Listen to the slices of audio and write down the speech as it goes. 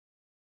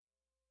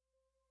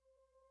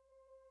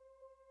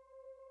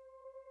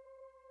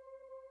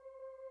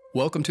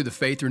Welcome to the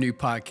Faith Renewed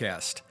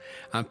podcast.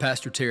 I'm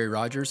Pastor Terry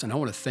Rogers, and I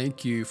want to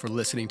thank you for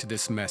listening to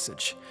this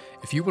message.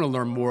 If you want to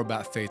learn more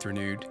about Faith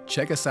Renewed,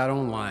 check us out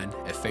online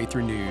at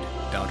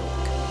faithrenewed.org.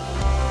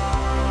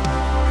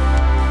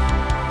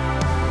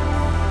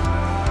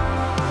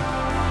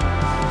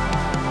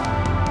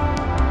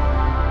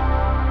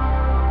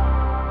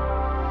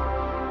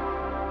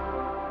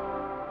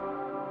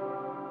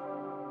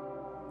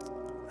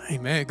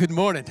 Amen. Good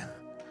morning.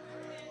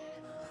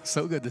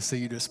 So good to see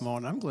you this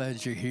morning. I'm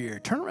glad you're here.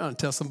 Turn around and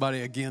tell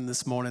somebody again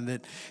this morning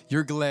that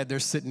you're glad they're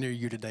sitting near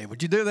you today.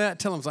 Would you do that?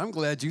 Tell them, I'm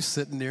glad you're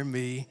sitting near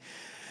me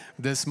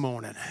this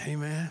morning.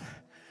 Amen.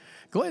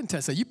 Go ahead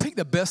and say, you pick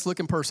the best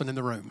looking person in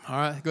the room. All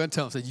right? Go ahead and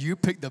tell them, say, you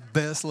pick the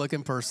best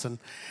looking person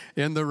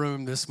in the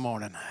room this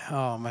morning.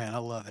 Oh, man, I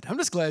love it. I'm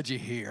just glad you're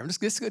here. It's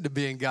good to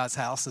be in God's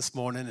house this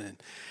morning. And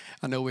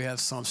I know we have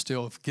some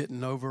still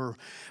getting over,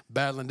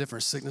 battling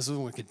different sicknesses.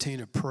 We continue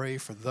to pray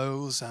for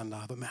those.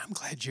 But man, I'm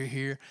glad you're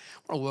here.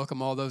 I want to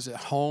welcome all those at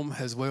home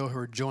as well who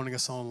are joining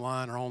us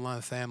online, our online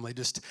family.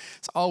 It's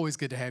always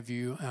good to have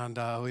you. And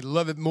we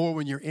love it more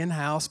when you're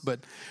in-house.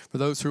 But for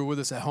those who are with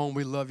us at home,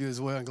 we love you as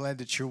well. I'm glad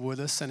that you're with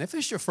us. And if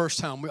it's your first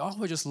time, we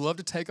always just love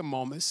to take a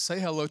moment, say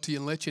hello to you,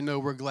 and let you know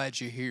we're glad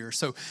you're here.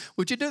 So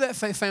would you do that,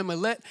 Faith Family?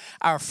 Let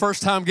our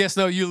first-time guests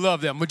know you love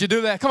them. Would you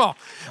do that? Come on.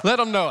 Let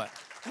them know it.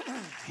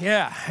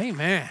 Yeah,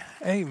 amen,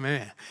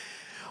 amen.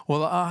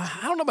 Well, I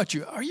don't know about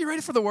you. Are you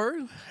ready for the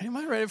Word? Am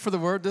I ready for the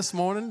Word this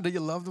morning? Do you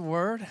love the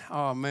Word?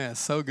 Oh, man,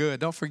 so good.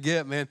 Don't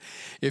forget, man,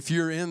 if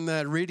you're in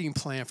that reading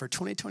plan for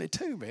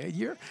 2022, man,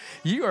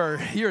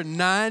 you're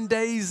 9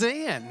 days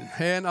in,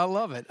 and I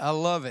love it. I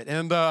love it.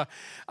 And I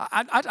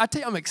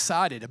tell you, I'm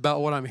excited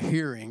about what I'm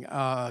hearing.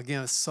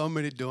 Again, so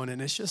many doing it,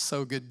 and it's just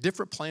so good.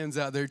 Different plans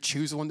out there.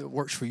 Choose one that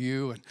works for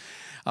you.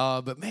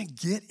 But, man,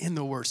 get in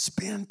the Word.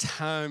 Spend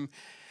time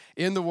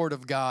in the Word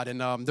of God.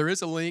 And there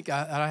is a link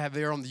I have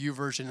there on the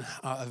YouVersion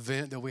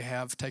event that we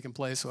have taking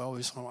place.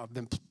 So I've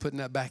been putting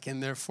that back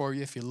in there for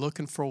you if you're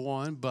looking for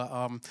one.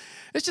 But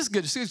it's just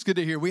good. It's good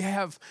to hear.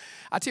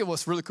 I tell you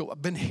what's really cool.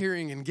 I've been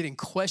hearing and getting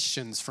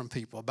questions from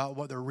people about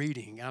what they're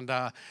reading. And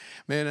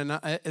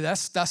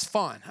that's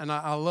fun. And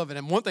I love it.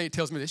 And one thing it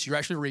tells me is you're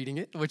actually reading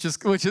it, which is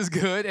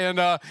good.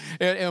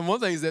 And one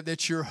thing is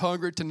that you're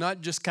hungry to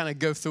not just kind of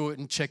go through it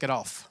and check it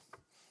off.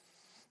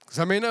 Because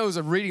I mean,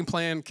 a reading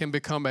plan can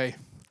become a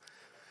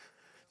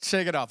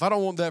check it off. I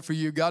don't want that for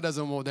you. God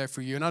doesn't want that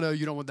for you. And I know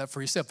you don't want that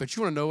for yourself, but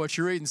you want to know what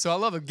you're reading. So I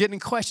love it, getting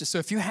questions. So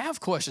if you have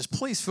questions,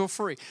 please feel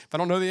free. If I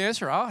don't know the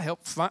answer, I'll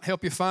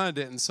help you find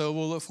it. And so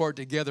we'll look for it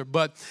together.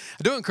 But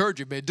I do encourage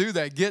you, man, do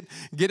that. Get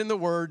in the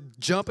Word.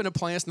 Jump into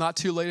plans. Not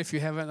too late if you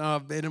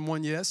haven't been in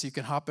one yet. So you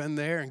can hop in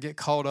there and get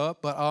caught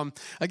up. But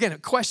again,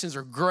 questions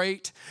are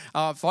great.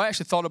 If I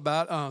actually thought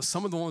about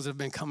some of the ones that have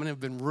been coming in have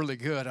been really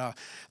good.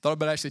 Thought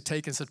about actually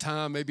taking some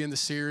time maybe in the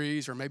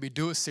series or maybe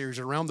do a series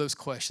around those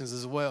questions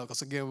as well.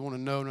 Because again, we want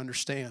to know and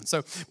understand.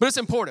 So, but it's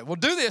important. We'll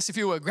do this if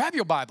you would. Grab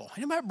your Bible.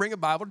 Anybody bring a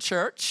Bible to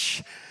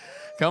church?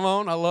 Come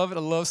on. I love it.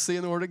 I love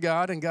seeing the Word of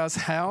God in God's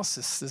house.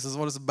 This is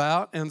what it's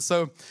about. And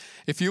so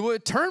if you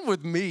would, turn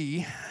with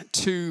me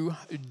to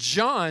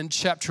John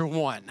chapter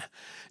 1.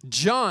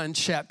 John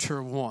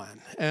chapter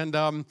 1.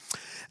 And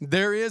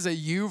there is a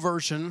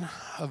YouVersion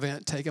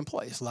event taking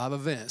place, live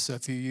event. So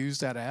if you use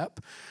that app,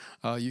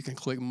 you can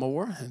click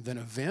more and then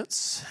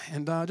events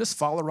and just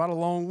follow right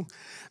along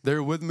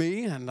there with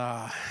me. And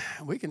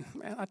we can,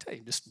 man, I tell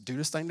you, just do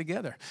this thing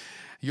together.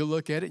 You'll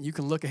look at it and you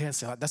can look ahead and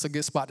say, that's a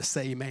good spot to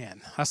say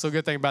amen. That's a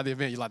good thing about the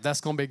event. You're like,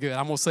 that's going to be good.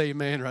 I'm going to say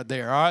amen right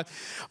there. All right.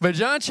 But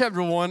John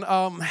chapter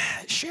 1,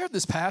 shared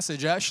this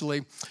passage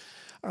actually,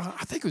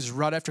 I think it was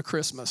right after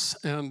Christmas.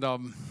 And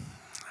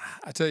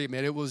I tell you,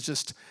 man, it was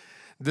just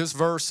this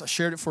verse. I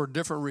shared it for a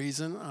different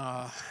reason,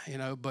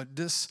 but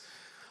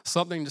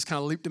something just kind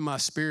of leaped in my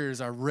spirit as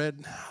I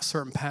read a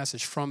certain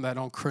passage from that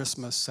on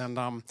Christmas.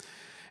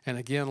 And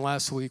again,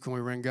 last week when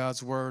we were in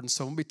God's Word. And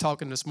so we'll be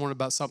talking this morning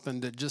about something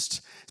that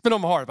it's been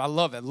on my heart. I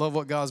love it. I love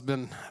what God's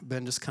been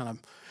just kind of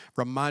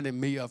reminding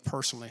me of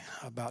personally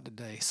about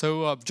today.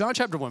 So John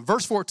chapter 1,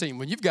 verse 14.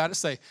 When you've got it,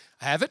 say,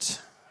 I have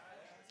it.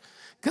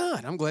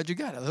 Good. I'm glad you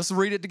got it. Let's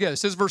read it together. It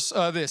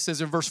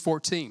says in verse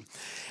 14.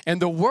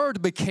 And the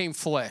Word became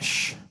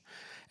flesh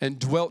and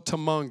dwelt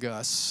among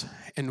us,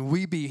 and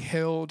we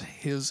beheld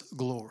His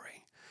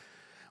glory.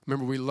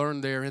 Remember, we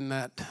learned there in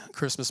that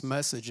Christmas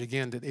message,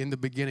 again, that in the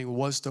beginning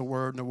was the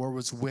Word, and the Word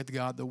was with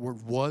God, the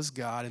Word was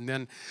God. And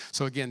then,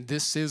 so again,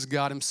 this is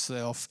God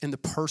Himself in the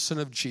person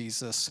of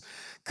Jesus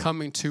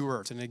coming to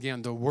earth. And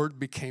again, the Word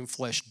became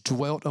flesh,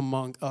 dwelt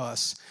among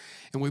us,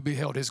 and we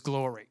beheld His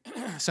glory.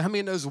 So how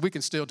many knows we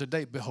can still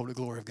today behold the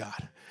glory of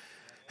God?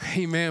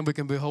 Amen. We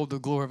can behold the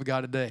glory of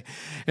God today.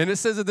 And it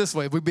says it this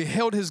way. We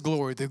beheld His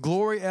glory, the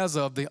glory as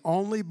of the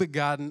only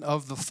begotten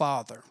of the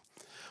Father,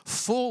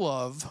 full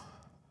of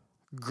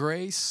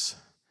grace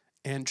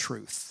and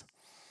truth.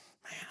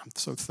 I'm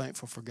so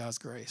thankful for God's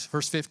grace.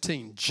 Verse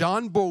 15,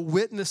 John bore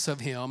witness of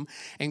him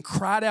and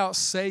cried out,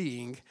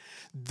 saying,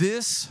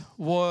 this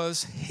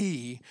was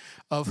he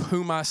of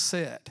whom I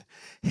said,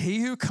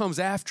 he who comes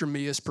after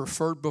me is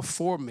preferred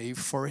before me,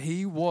 for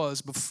he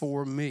was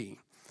before me.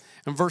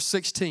 And verse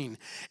 16,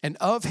 and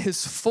of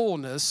his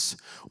fullness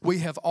we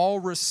have all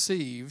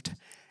received,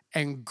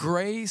 and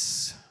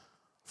grace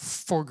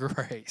for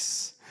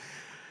grace.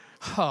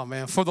 Oh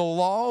man, for the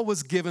law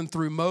was given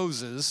through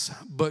Moses,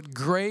 but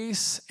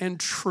grace and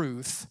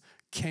truth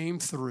came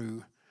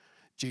through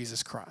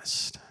Jesus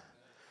Christ.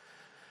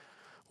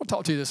 We'll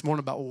talk to you this morning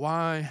about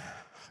why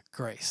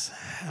grace.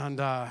 And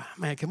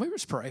man, can we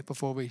just pray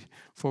before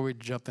we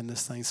jump in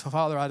this thing? So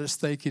Father, I just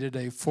thank you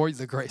today for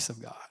the grace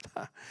of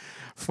God,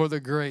 for the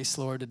grace,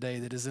 Lord, today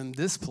that is in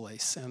this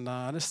place. And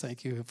I just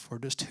thank you for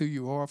just who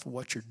you are, for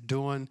what you're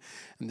doing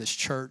in this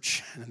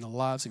church and in the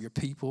lives of your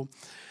people.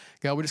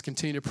 God, we just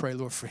continue to pray,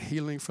 Lord, for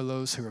healing for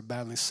those who are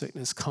battling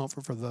sickness,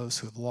 comfort for those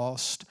who have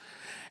lost.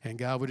 And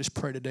God, we just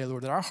pray today,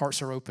 Lord, that our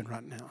hearts are open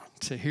right now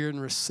to hear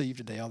and receive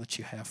today all that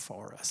you have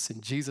for us. In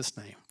Jesus'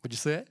 name. Would you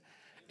say it?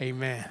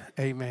 Amen,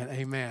 amen,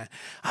 amen.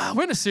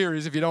 We're in a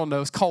series, if you don't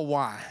know, it's called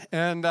Why.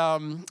 And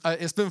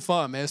it's been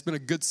fun, man. It's been a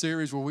good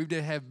series where we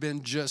have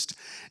been just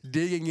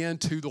digging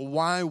into the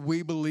why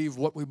we believe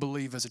what we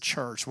believe as a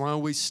church, why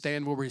we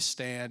stand where we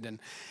stand. And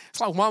it's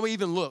like why we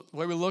even look, the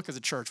way we look as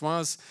a church,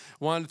 why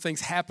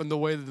things happen the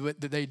way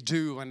that they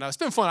do. And it's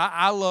been fun.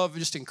 I love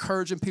just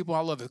encouraging people. I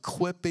love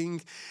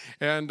equipping.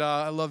 And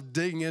I love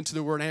digging into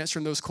the word,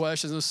 answering those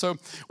questions. And so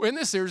we're in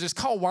this series, it's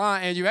called Why.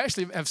 And you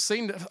actually have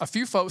seen a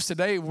few folks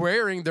today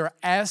wearing their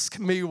Ask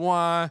Me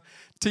Why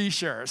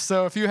t-shirts.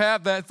 So if you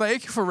have that,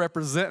 thank you for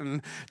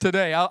representing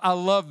today. I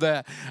love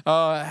that.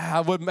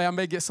 I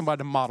may get somebody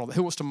to model that.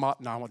 Who wants to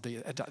model? No, I won't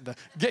do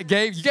it.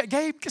 Gabe,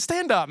 Gabe,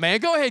 stand up,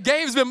 man. Go ahead.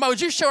 Gabe's been, would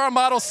you show our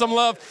model some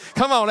love?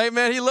 Come on,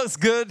 amen. He looks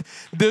good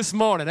this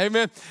morning,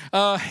 amen.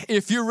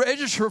 If you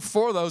register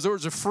for those are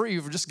free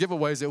just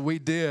giveaways that we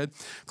did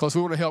because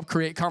we want to help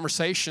create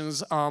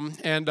conversations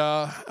and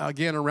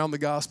again, around the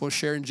gospel,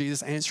 sharing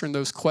Jesus, answering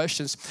those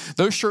questions.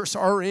 Those shirts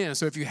are in.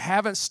 So if you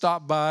haven't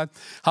stopped by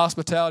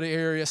hospitality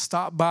area,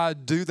 stop by,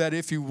 do that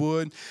if you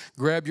would.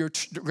 Grab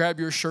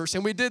your shirts.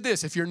 And we did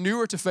this. If you're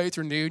newer to Faith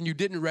Renewed and you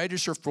didn't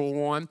register for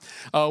one,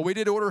 we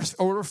did order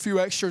a few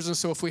extras. And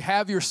so if we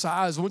have your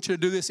size, I want you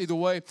to do this either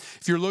way.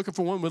 If you're looking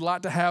for one, we'd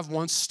like to have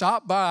one,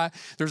 stop by.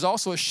 There's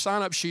also a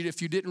sign-up sheet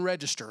if you didn't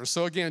register.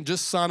 So again,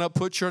 just sign up,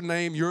 put your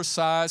name, your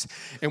size,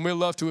 and we'd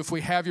love to. If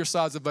we have your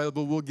size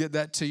available, we'll get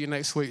that to you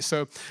next week.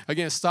 So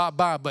again, stop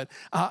by. But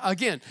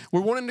again,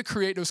 we're wanting to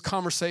create those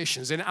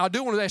conversations. And I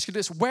do want to ask you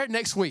this, wear it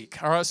next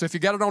week. All right, so if you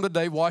got it on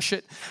today, wash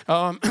it.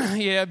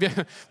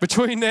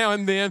 Between now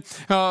and then.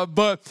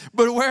 But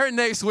wear it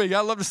next week.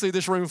 I'd love to see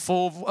this room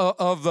full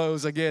of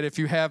those. Again, if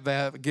you have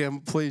that,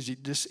 again, please,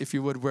 if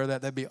you would wear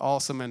that, that'd be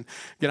awesome. And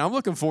again, I'm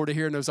looking forward to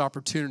hearing those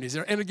opportunities.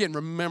 And again,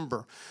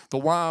 remember, the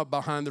why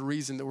behind the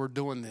reason that we're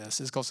doing this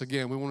is because,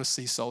 again, we want to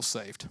see souls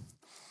saved.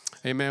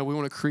 Amen. We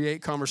want to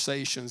create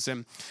conversations.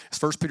 And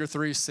as 1 Peter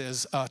 3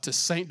 says, to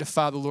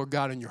sanctify the Lord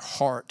God in your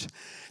heart,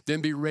 then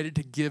be ready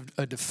to give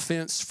a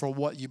defense for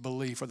what you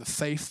believe, for the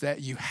faith that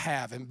you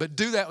have. But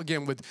do that,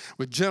 again,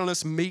 with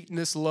gentleness,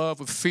 meekness, love,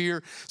 with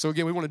fear. So,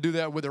 again, we want to do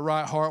that with the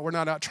right heart. We're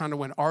not out trying to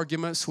win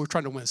arguments. We're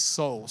trying to win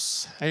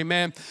souls.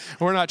 Amen.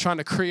 We're not trying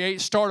to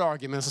start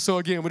arguments. So,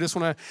 again, we just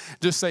want to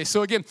just say,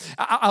 so, again,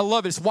 I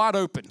love it. It's wide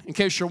open, in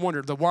case you're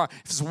wondering, the why.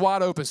 It's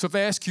wide open. So if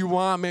they ask you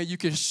why, man, you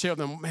can share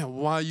them, man,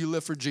 why you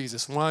live for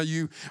Jesus, why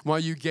you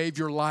gave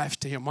your life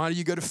to him, why do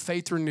you go to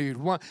Faith Renewed?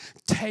 Why?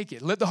 Take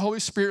it. Let the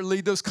Holy Spirit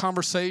lead those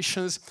conversations.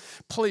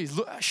 Please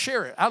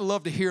share it. I'd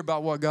love to hear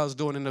about what God's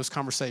doing in those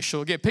conversations.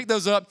 So again, pick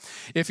those up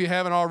if you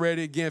haven't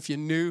already. Again, if you're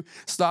new,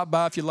 stop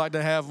by. If you'd like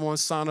to have one,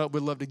 sign up.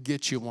 We'd love to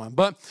get you one.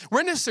 But we're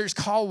in this series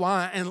called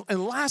Why.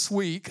 And last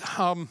week,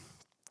 I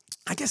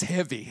guess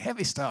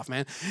heavy stuff,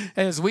 man.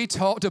 As we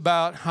talked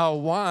about how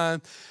why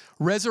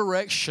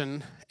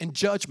resurrection and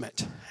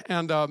judgment.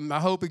 And I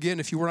hope, again,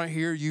 if you were not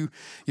here, you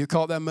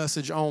caught that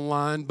message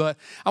online. But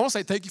I want to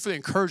say thank you for the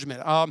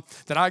encouragement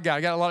that I got.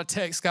 I got a lot of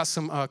texts, got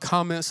some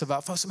comments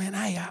about folks, man,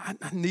 hey, I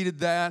needed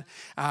that.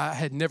 I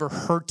had never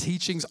heard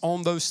teachings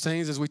on those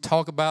things as we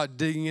talk about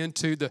digging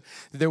into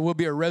there will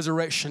be a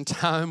resurrection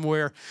time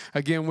where,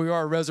 again, we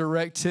are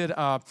resurrected.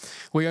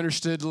 We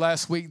understood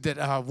last week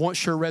that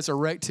once you're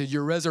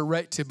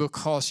resurrected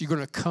because you're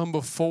going to come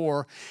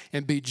before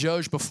and be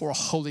judged before a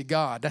holy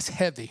God. That's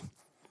heavy.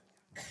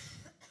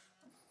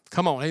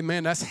 Come on,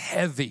 amen. That's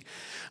heavy.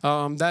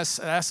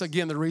 That's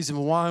again the reason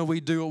why we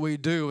do what we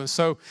do, and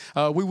so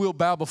we will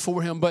bow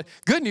before him. But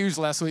good news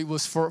last week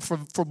was for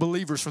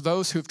believers, for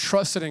those who have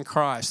trusted in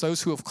Christ,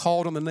 those who have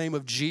called on the name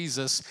of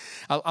Jesus.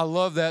 I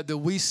love that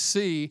we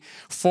see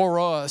for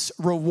us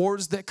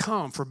rewards that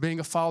come for being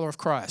a follower of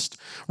Christ,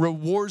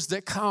 rewards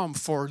that come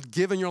for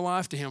giving your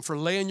life to him, for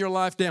laying your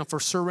life down, for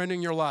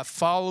surrendering your life,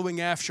 following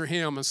after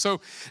him. And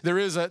so there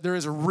is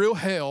a real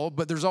hell,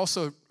 but there's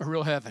also a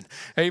real heaven.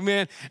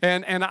 Amen.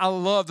 And I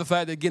love the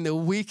fact that, again, that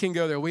we can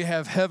go there. We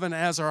have heaven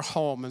as our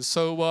home. And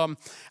so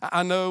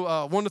I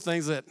know one of the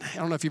things that, I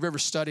don't know if you've ever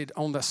studied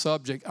on that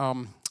subject,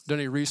 done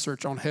any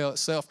research on hell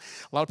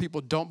itself. A lot of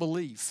people don't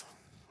believe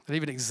it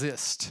even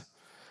exists.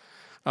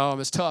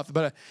 It's tough,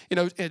 but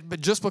but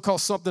just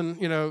because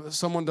something,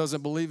 someone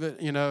doesn't believe it,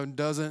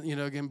 doesn't,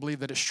 again, believe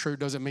that it's true,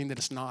 doesn't mean that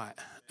it's not.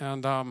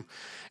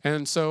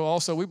 And so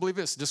also we believe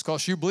this. Just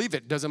because you believe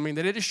it doesn't mean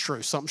that it is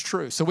true. Something's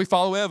true. So we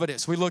follow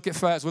evidence. We look at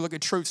facts. We look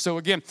at truth. So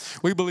again,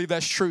 we believe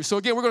that's true. So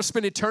again, we're going to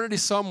spend eternity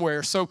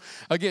somewhere. So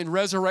again,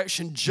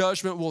 resurrection,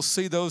 judgment, we'll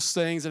see those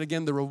things, and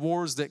again, the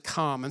rewards that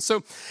come. And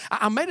so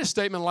I made a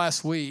statement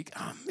last week.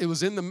 It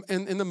was in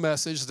the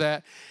message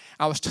that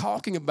I was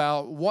talking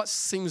about what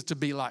seems to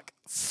be like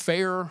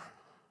fair and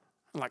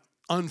like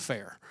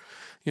unfair.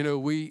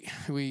 You'll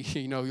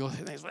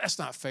think, that's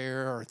not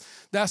fair, or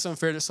that's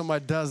unfair that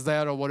somebody does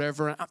that or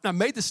whatever. And I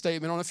made the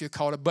statement, I don't know if you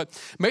caught it, but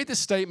made the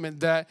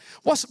statement that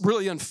what's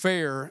really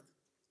unfair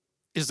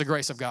is the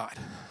grace of God.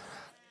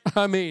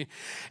 I mean,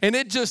 and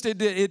when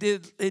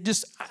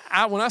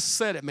I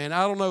said it, man,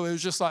 I don't know, it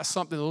was just like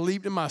something that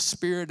leaped in my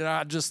spirit that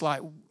I just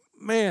like,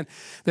 man,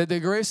 that the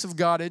grace of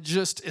God,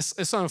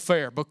 it's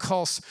unfair,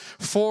 because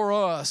for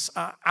us,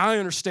 I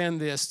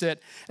understand this, that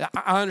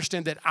I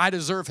understand that I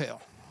deserve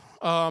hell.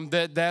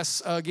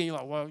 That's, again, you're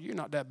like, well, you're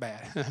not that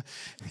bad.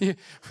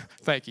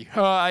 Thank you.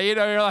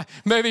 You're like,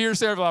 maybe you're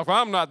saying, like,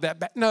 well, I'm not that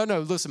bad. No,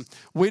 listen,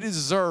 we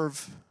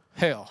deserve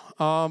hell.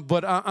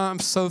 But I'm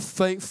so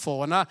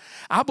thankful. And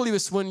I believe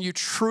it's when you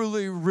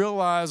truly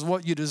realize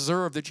what you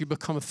deserve that you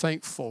become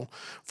thankful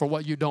for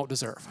what you don't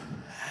deserve.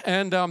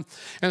 And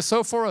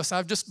so for us,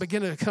 I've just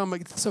begun to become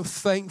so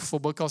thankful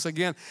because,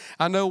 again,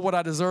 I know what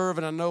I deserve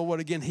and I know what,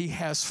 again, he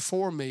has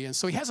for me. And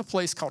so he has a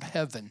place called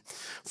heaven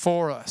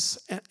for us.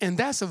 And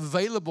that's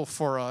available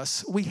for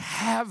us. We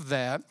have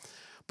that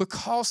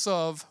because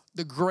of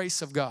the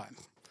grace of God.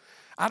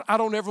 I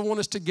don't ever want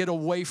us to get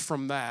away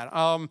from that.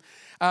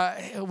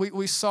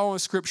 We saw in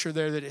Scripture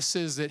there that it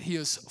says that he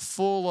is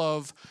full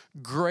of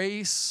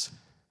grace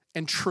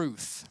and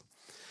truth.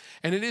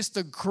 And it is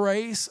the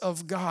grace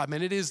of God,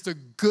 man. It is the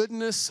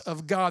goodness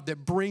of God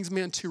that brings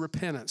men to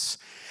repentance.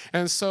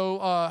 And so,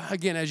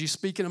 again, as you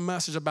speak in a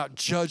message about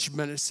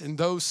judgment and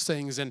those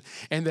things and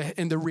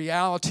the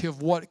reality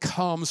of what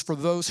comes for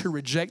those who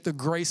reject the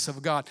grace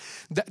of God,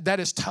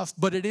 that is tough.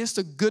 But it is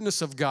the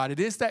goodness of God.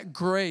 It is that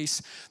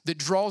grace that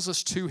draws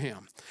us to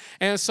him.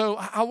 And so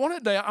I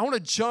want to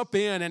jump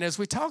in. And as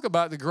we talk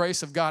about the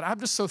grace of God, I'm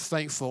just so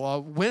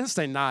thankful.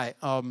 Wednesday night,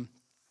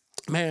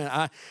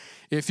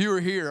 if you were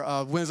here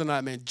Wednesday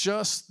night, man,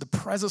 just the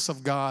presence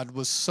of God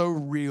was so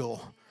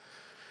real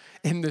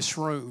in this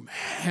room.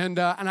 And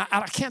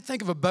I can't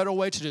think of a better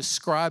way to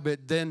describe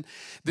it than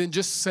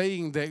just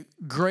saying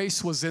that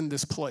grace was in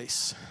this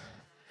place.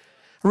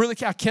 Really,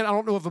 I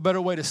don't know of a better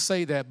way to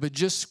say that, but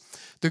just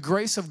the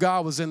grace of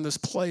God was in this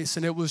place,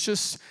 and it was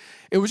just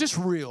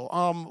real,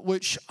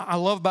 which I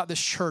love about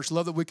this church.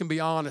 Love that we can be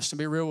honest and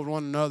be real with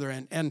one another.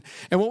 And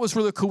what was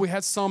really cool, we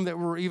had some that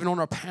were even on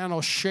our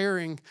panel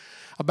sharing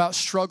about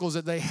struggles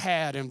that they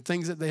had and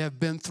things that they have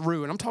been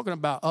through. And I'm talking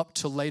about up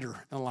to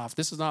later in life.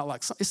 This is not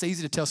like, it's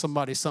easy to tell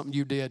somebody something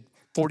you did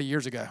 40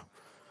 years ago.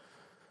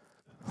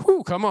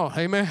 Whew, come on,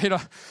 amen.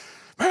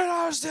 Man,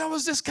 I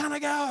was this kind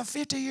of guy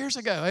 50 years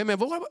ago. Amen.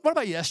 But what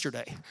about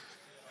yesterday?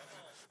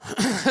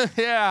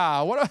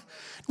 Yeah,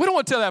 we don't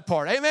want to tell that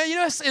part. Amen.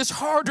 It's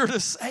harder to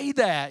say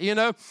that,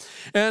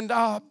 And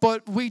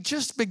but we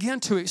just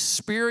begin to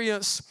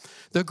experience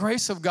the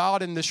grace of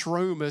God in this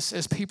room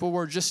as people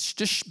were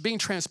just being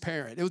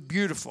transparent. It was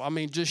beautiful. I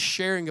mean, just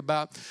sharing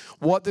about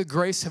what the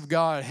grace of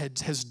God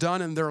has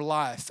done in their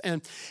life.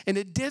 And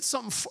it did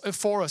something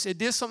for us. It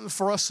did something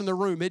for us in the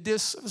room. It did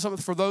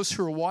something for those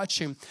who are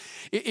watching.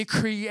 It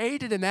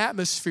created an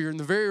atmosphere in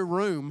the very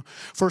room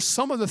for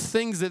some of the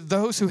things that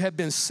those who had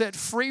been set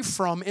free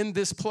from in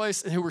this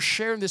place and who were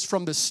sharing this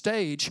from the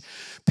stage,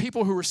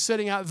 people who were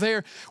sitting out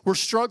there were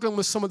struggling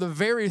with some of the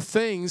very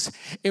things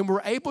and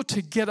were able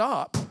to get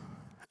up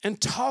and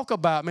talk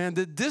about, man,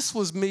 that this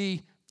was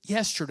me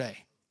yesterday.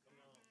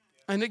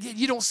 And again,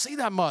 you don't see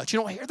that much. You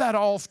don't hear that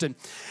often.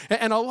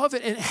 And I love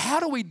it. And how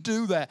do we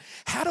do that?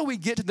 How do we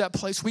get to that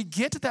place? We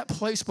get to that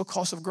place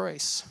because of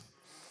grace.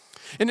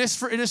 And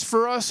it is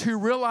for us who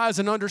realize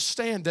and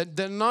understand that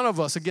none of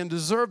us, again,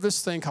 deserve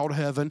this thing called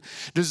heaven,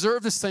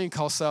 deserve this thing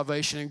called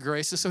salvation and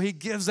grace. And so he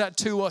gives that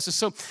to us. And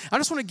so I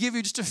just want to give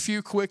you just a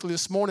few quickly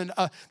this morning,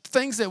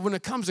 things that when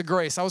it comes to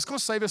grace, I was going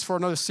to save this for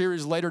another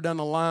series later down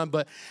the line,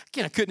 but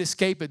again, I couldn't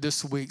escape it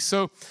this week.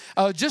 So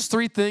just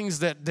three things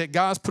that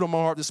God's put on my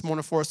heart this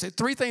morning for us.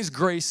 Three things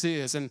grace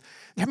is. And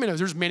I mean,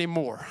 there's many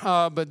more,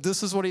 but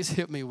this is what he's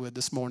hit me with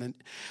this morning.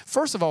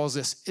 First of all is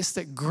this. It's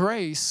that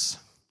grace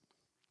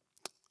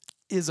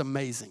is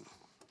amazing.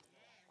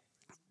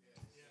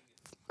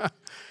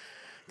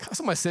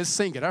 Somebody says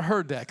sing it. I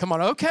heard that. Come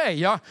on. Okay,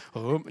 y'all.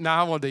 Oh, no,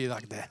 I won't do you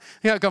like that.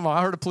 Yeah, come on.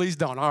 I heard it. Please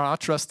don't. All right, I'll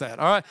trust that.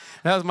 All right.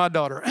 That was my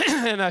daughter.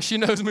 And she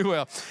knows me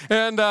well.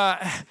 And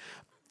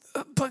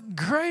but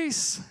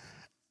grace,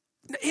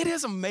 It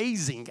is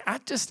amazing.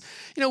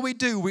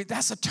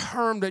 That's a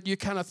term that you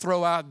kind of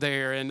throw out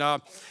there, and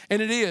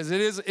it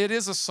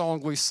is a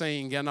song we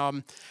sing,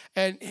 and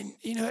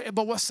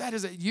but what's sad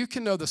is that you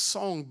can know the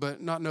song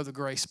but not know the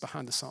grace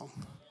behind the song.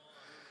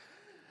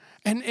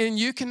 And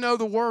you can know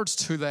the words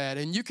to that,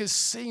 and you can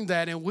sing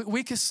that, and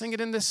we can sing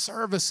it in this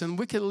service, and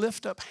we can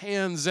lift up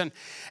hands and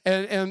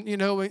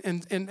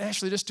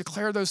actually just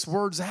declare those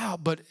words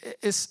out. But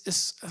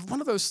it's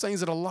one of those things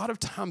that a lot of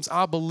times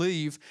I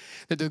believe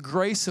that the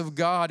grace of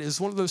God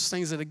is one of those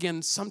things that,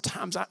 again,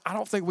 sometimes I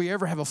don't think we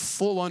ever have a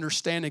full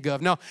understanding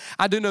of. Now,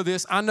 I do know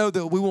this. I know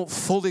that we won't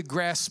fully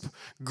grasp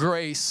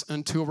grace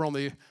until we're on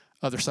the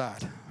other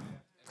side.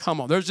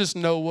 Come on, there's just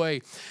no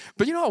way.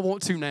 But I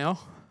want to now.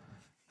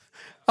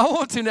 I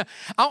want to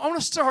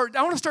start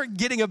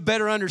getting a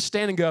better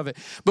understanding of it.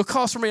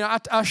 Because for me,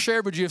 I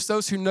shared with you, if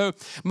those who know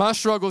my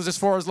struggles as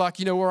far as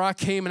where I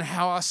came and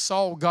how I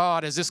saw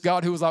God as this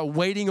God who was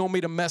waiting on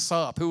me to mess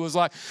up, who was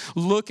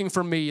looking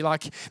for me,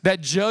 that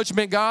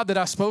judgment God that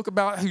I spoke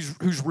about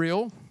who's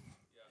real.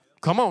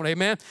 Come on,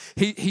 amen.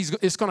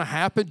 It's going to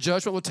happen.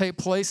 Judgment will take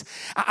place.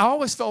 I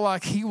always felt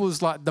like he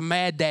was like the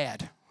mad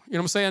dad. You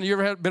know what I'm saying? You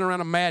ever been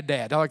around a mad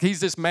dad? He's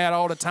just mad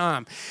all the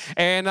time.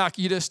 And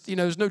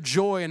there's no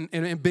joy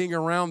in being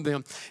around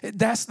them.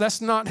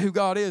 That's not who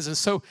God is. And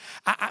so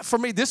for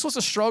me, this was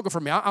a struggle for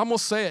me. I'm going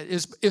to say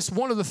it. It's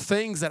one of the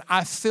things that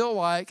I feel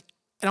like,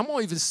 and I'm going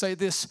to even say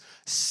this,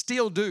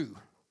 still do.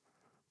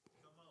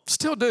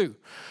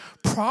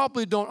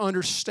 Probably don't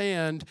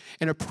understand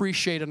and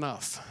appreciate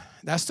enough.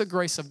 That's the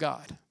grace of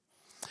God.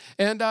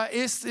 And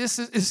this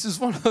is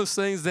one of those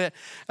things that,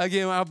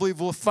 again, I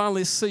believe we'll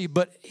finally see.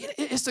 But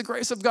it's the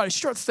grace of God. You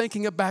start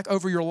thinking back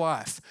over your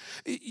life.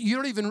 You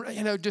don't even,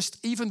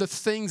 just even the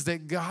things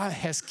that God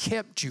has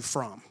kept you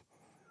from.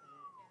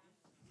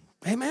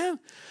 Amen?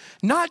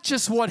 Not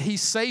just what he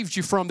saved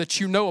you from that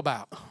you know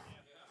about.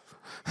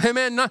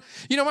 Amen. I'm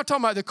talking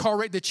about the car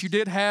wreck that you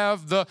did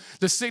have, the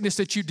sickness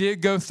that you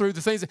did go through,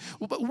 the things that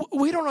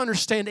we don't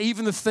understand,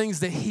 even the things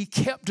that he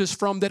kept us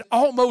from that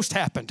almost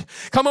happened.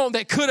 Come on,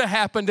 that could have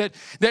happened, that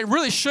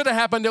really should have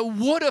happened, that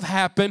would have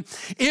happened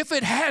if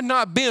it had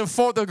not been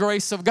for the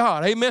grace of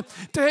God. Amen.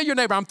 Tell your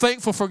neighbor, I'm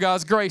thankful for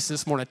God's grace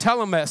this morning. Tell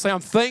them that. Say,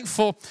 I'm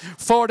thankful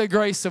for the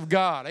grace of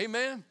God.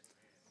 Amen.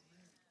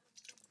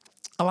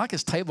 I like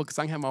his table because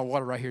I can have my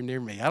water right here near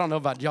me. I don't know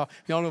about y'all.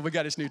 Y'all know we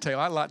got this new table.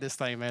 I like this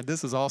thing, man.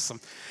 This is awesome.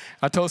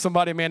 I told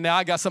somebody, man, now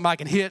I got something I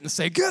can hit and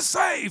say, get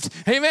saved.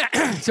 Amen.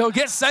 So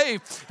get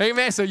saved.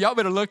 Amen. So y'all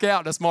better look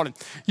out this morning.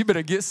 You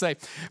better get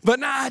saved. But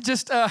now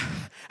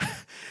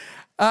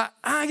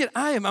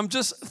I'm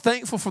just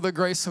thankful for the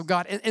grace of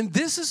God. And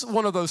this is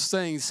one of those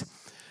things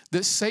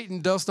that Satan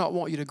does not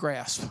want you to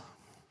grasp.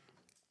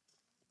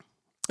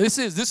 This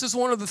is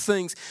one of the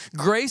things.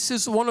 Grace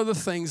is one of the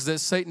things that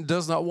Satan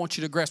does not want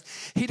you to grasp.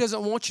 He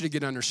doesn't want you to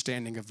get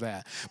understanding of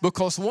that.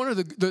 Because one of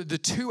the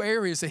two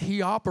areas that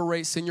he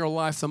operates in your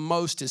life the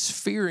most is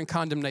fear and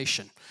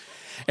condemnation.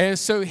 And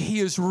so he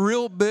is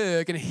real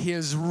big and he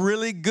is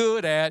really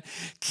good at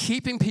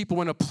keeping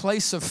people in a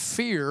place of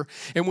fear.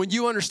 And when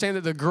you understand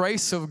that the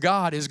grace of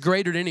God is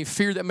greater than any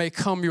fear that may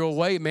come your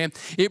way, man,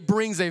 it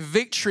brings a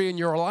victory in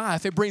your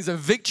life. It brings a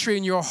victory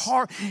in your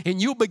heart,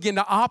 and you'll begin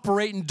to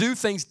operate and do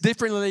things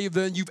differently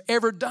than you've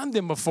ever done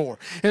them before.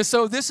 And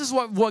so this is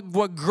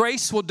what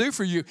grace will do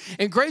for you.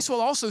 And grace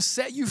will also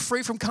set you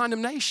free from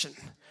condemnation.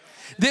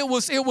 It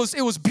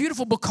was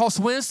beautiful because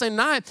Wednesday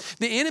night,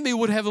 the enemy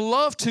would have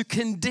loved to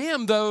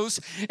condemn those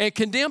and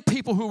condemn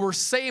people who were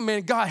saying,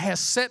 man, God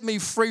has set me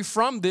free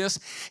from this.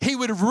 He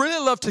would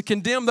really love to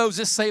condemn those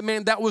that say,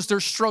 man, that was their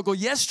struggle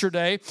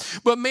yesterday.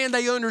 But man,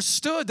 they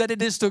understood that it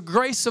is the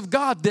grace of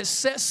God that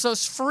sets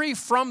us free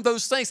from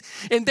those things.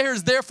 And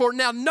there's therefore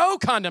now no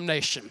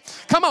condemnation.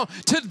 Come on,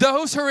 to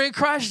those who are in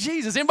Christ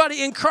Jesus.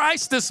 Anybody in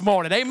Christ this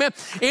morning? Amen.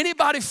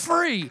 Anybody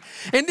free?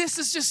 And this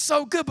is just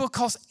so good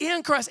because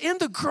in Christ, in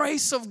the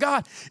grace of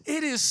God,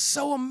 it is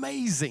so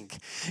amazing.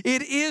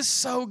 It is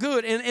so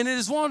good. And it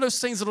is one of those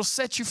things that will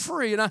set you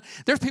free. And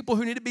there's people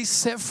who need to be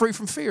set free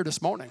from fear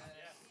this morning.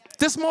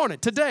 This morning,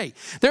 today.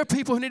 There are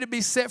people who need to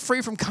be set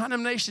free from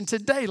condemnation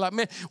today. Like,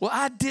 man, well,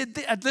 I did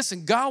this.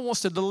 Listen, God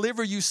wants to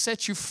deliver you,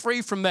 set you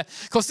free from that.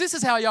 Because this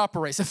is how he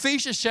operates.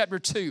 Ephesians chapter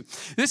 2.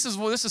 This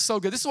is so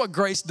good. This is what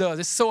grace does.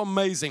 It's so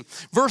amazing.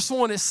 Verse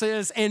 1, it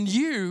says, and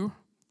you,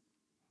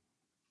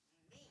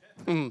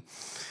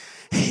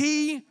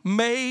 he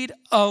made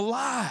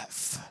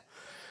alive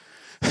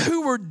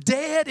who were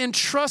dead in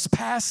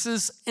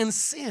trespasses and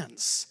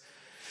sins.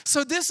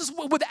 So this is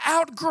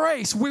without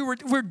grace.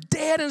 We're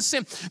dead in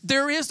sin.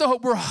 There is no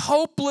hope. We're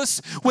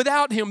hopeless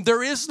without him.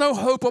 There is no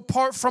hope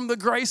apart from the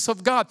grace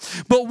of God.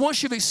 But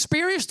once you've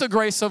experienced the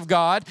grace of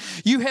God,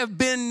 you have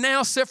been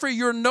now set free.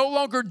 You're no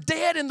longer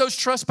dead in those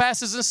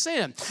trespasses and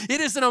sin. It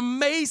is an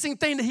amazing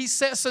thing that he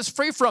sets us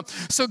free from.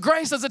 So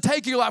grace doesn't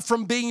take you like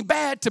from being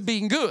bad to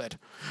being good.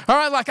 All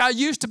right, like I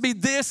used to be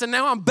this and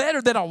now I'm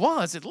better than I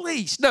was at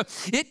least. No,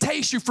 it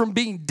takes you from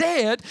being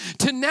dead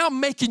to now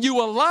making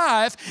you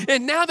alive.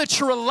 And now that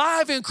you're alive,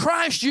 alive in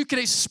Christ, you can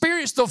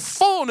experience the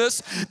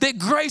fullness that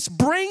grace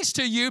brings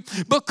to you,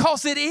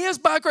 because it is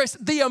by grace,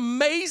 the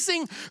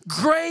amazing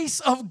grace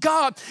of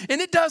God.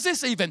 And it does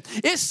this even.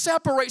 It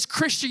separates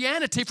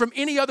Christianity from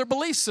any other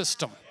belief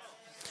system.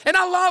 And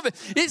I love it.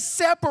 It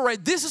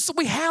separates.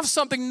 We have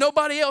something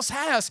nobody else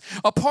has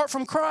apart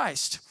from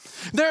Christ.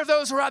 There are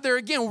those who are out there,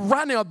 again,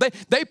 right now,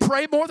 they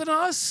pray more than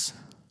us.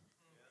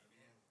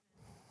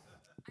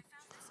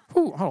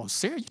 Ooh, hold on,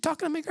 Siri, you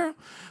talking to me, girl?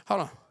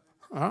 Hold on.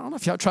 I don't know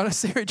if y'all try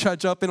to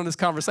jump in on this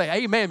conversation.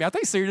 Amen me. I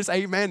think Siri just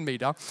amen me,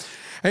 dog.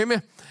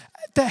 Amen.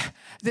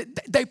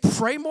 They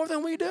pray more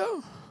than we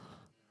do.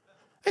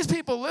 There's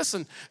people,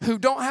 listen, who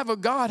don't have a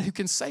God who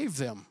can save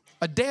them.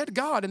 A dead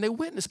God, and they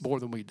witness more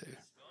than we do.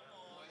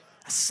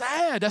 That's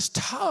sad. That's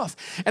tough.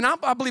 And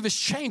I believe it's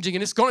changing,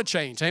 and it's going to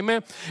change.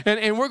 Amen.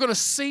 And we're going to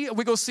see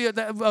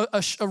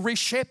a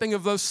reshaping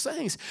of those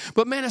things.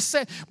 But man, it's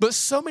sad. But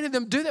so many of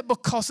them do that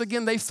because,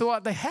 again, they feel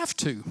like they have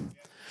to.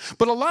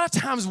 But a lot of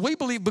times we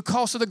believe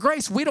because of the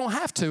grace, we don't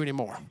have to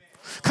anymore.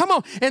 Come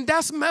on. And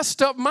that's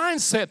messed up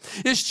mindset.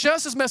 It's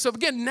just as messed up.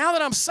 Again, now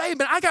that I'm saved,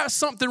 man, I got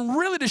something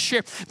really to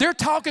share. They're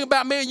talking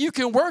about, man, you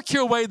can work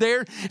your way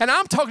there. And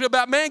I'm talking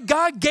about, man,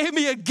 God gave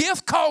me a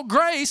gift called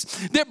grace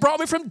that brought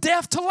me from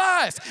death to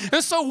life.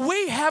 And so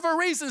we have a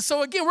reason.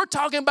 So again, we're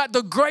talking about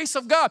the grace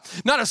of God.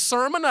 Not a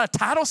sermon, not a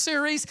title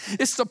series.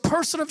 It's the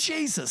person of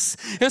Jesus.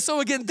 And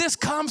so again, this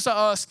comes to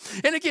us.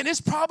 And again,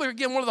 it's probably,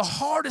 again, one of the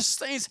hardest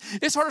things.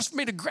 It's hardest for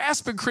me to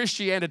grasp in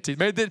Christianity,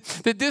 man,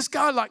 that this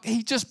God, like,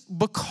 he just,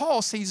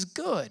 because he's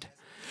good,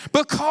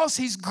 because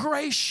he's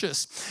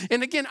gracious.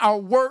 And again, our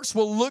works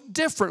will look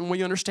different when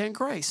we understand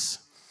grace.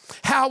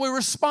 How we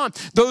respond,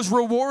 those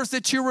rewards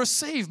that you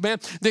receive, man,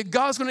 that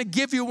God's going to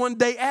give you one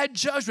day at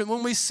judgment.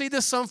 When we see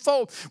this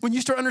unfold, when you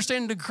start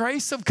understanding the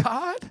grace of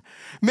God,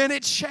 man,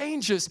 it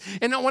changes.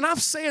 And now when I'm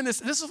saying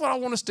this is what I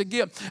want us to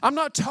get. I'm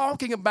not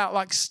talking about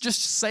like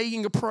just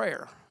saying a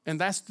prayer, and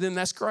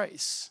that's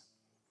grace.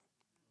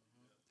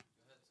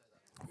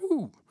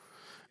 Ooh.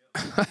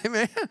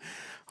 Amen.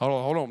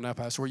 Hold on now,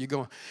 Pastor. Where you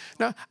going?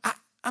 Now,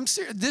 I'm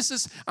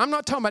serious. I'm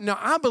not talking about, now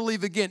I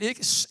believe, again,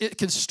 it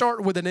can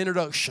start with an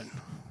introduction.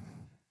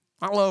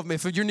 I love me.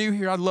 If you're new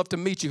here, I'd love to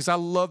meet you because I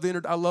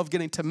love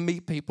getting to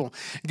meet people,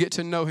 get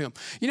to know him.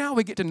 You know how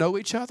we get to know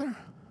each other?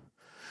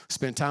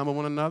 Spend time with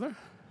one another,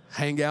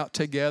 hang out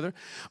together.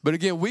 But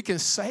again, we can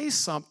say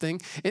something.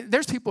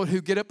 There's people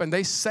who get up and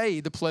they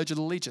say the Pledge of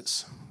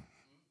Allegiance.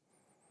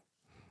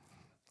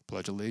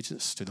 Pledge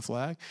allegiance to the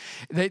flag.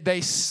 They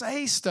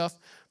say stuff,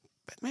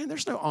 but man,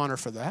 there's no honor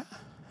for that.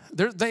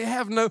 They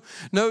have no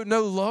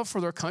love for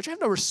their country, have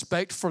no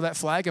respect for that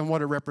flag and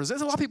what it represents.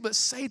 There's a lot of people that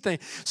say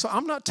things. So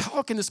I'm not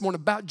talking this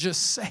morning about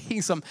just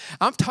saying something.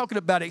 I'm talking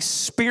about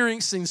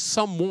experiencing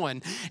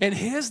someone, and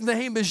his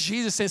name is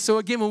Jesus. And so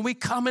again, when we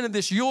come into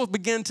this, you'll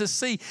begin to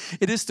see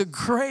it is the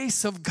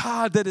grace of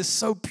God that is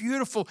so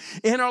beautiful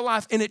in our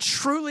life, and it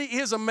truly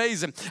is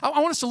amazing.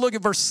 I want us to look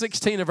at verse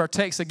 16 of our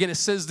text. Again, it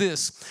says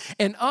this,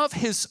 and of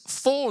his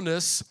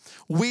fullness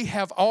we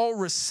have all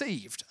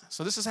received.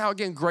 So this is how,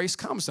 again, grace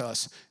comes to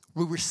us.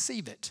 We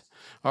receive it.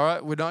 All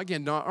right? We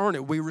don't earn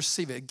it. We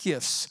receive it.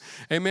 Gifts.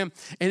 Amen?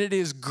 And it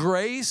is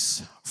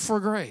grace for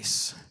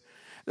grace.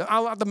 I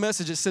like the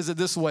message. It says it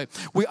this way.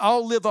 We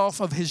all live off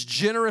of his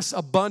generous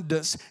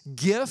abundance,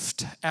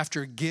 gift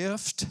after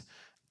gift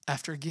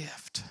after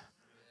gift.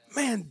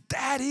 Man,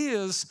 that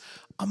is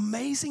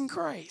amazing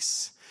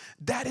grace.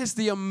 That is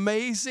the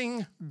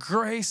amazing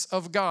grace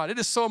of God. It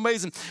is so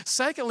amazing.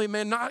 Secondly,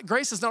 man,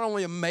 grace is not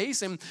only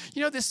amazing.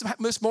 You know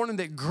this morning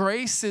that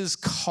grace is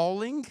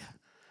calling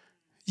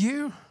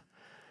you.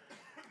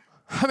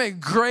 I mean,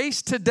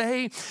 grace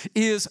today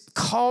is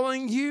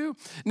calling you.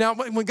 Now,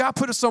 when God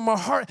put us on my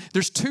heart,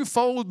 there's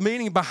twofold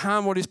meaning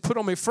behind what he's put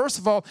on me. First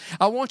of all,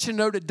 I want you to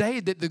know today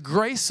that the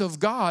grace of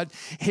God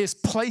has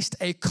placed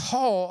a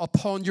call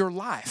upon your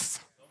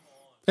life.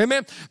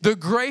 Amen. The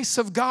grace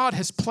of God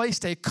has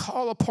placed a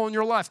call upon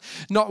your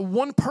life. Not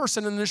one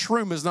person in this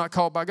room is not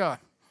called by God.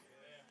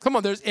 Come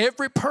on, there's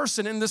every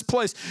person in this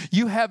place.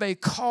 You have a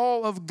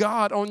call of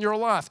God on your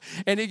life.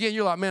 And again,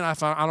 you're like, man,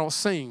 I don't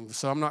sing,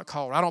 so I'm not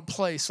called. I don't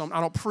play, so I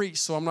don't preach,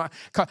 so I'm not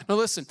called. Now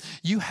listen,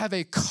 you have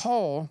a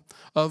call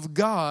of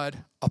God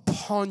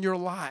upon your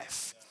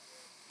life.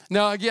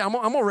 Now, again, I'm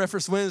going to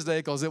reference Wednesday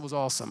because it was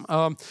awesome.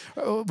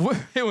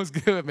 It was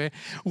good, man.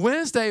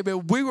 Wednesday, but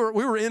we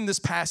were in this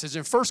passage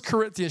in 1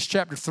 Corinthians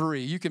chapter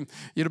 3.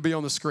 It'll be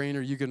on the screen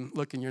or you can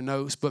look in your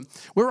notes. But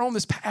we were on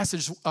this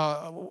passage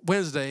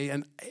Wednesday,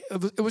 and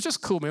it was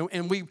just cool, man.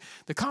 And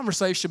the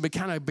conversation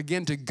kind of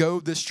began to go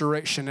this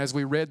direction as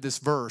we read this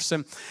verse.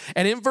 And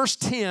in verse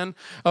 10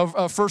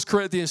 of 1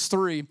 Corinthians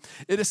 3,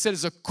 it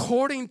says,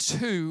 according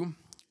to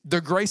the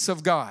grace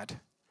of God,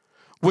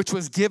 which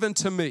was given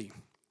to me,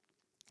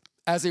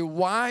 as a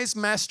wise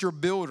master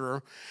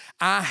builder,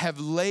 I have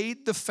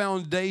laid the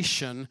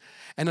foundation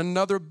and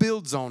another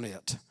builds on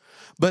it.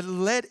 But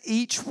let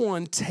each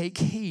one take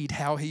heed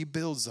how he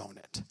builds on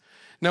it.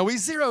 Now, we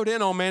zeroed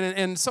in on, man,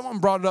 and someone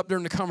brought it up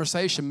during the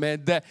conversation,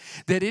 man, that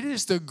it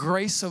is the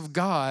grace of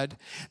God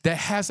that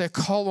has a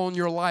call on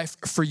your life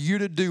for you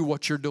to do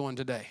what you're doing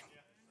today.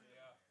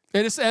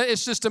 And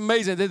it's just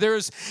amazing that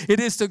it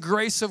is the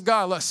grace of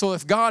God. So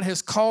if God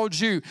has called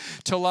you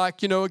to,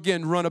 like,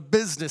 again, run a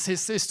business,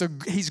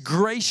 He's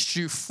graced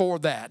you for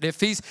that.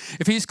 If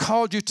He's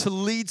called you to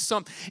lead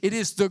something, it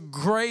is the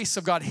grace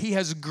of God. He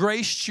has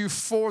graced you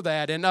for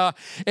that. And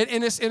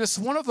it's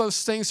one of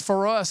those things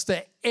for us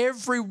that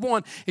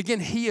everyone, again,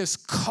 He is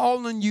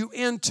calling you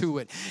into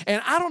it.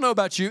 And I don't know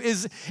about you,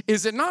 is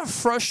it not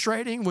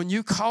frustrating when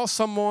you call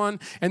someone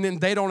and then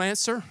they don't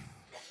answer?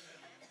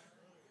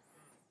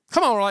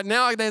 Come on, right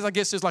nowadays, I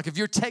guess it's like if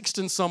you're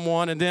texting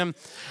someone and then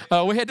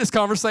we had this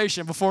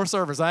conversation before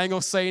service. I ain't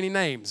going to say any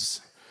names.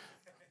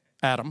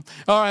 Adam.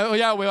 All right, well,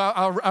 yeah,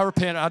 I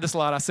repent. I just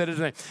lied. I said his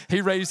name.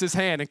 He raised his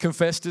hand and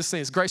confessed his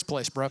sins. Grace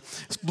place, bro.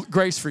 It's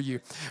grace for you.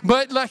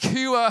 But like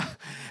you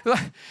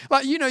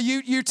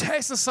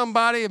texting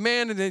somebody,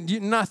 man, and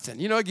then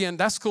nothing. Again,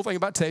 that's the cool thing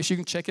about text. You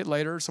can check it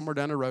later somewhere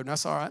down the road, and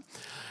that's all right.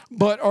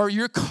 Or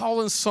you're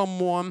calling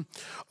someone,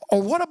 or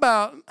what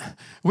about,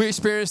 we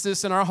experience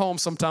this in our home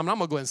sometime, and I'm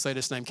going to go ahead and say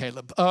this name,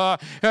 Caleb,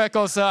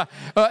 because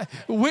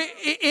we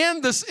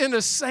in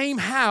the same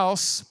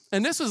house,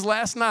 and this was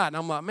last night, and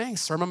I'm like, man,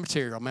 sermon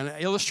material, man,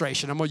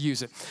 illustration, I'm going to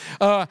use it.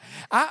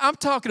 I'm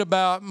talking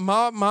about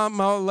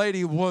my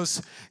lady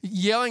was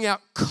yelling out,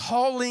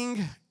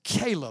 calling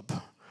Caleb.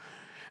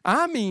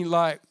 I mean,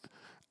 like,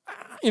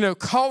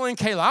 calling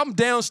Caleb. I'm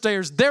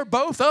downstairs, they're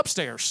both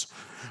upstairs.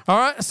 All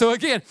right, so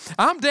again,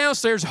 I'm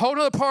downstairs, whole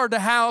other part of the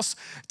house,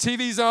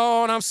 TV's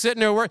on, I'm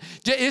sitting there working.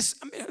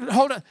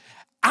 Hold on,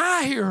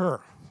 I hear her.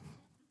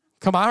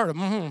 Come on, I heard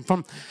her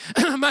from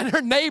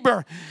her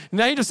neighbor. And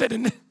the angel said, you're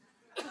going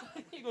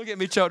to get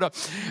me choked up.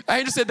 The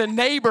angel said the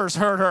neighbors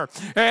heard her.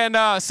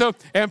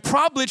 And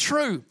probably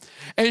true.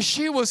 And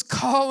she was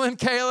calling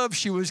Caleb,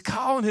 she was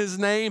calling his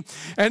name.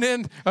 And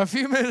then a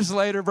few minutes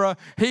later, bro,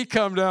 he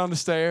come down the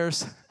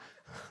stairs.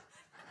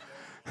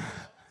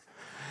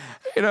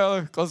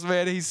 Because,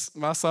 man, he's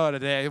my son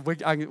today.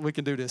 We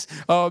can do this.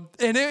 And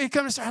then he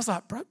comes to, I was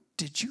like, bro,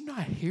 did you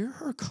not hear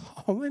her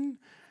calling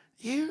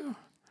you?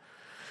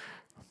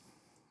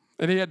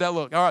 And he had that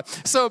look. All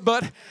right. So,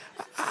 but,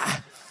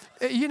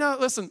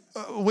 listen,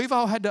 we've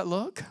all had that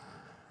look.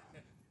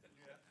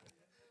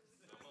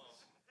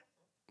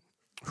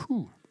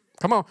 Whew.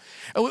 Come on.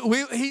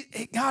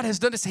 God has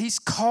done this. He's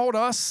called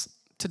us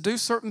to do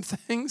certain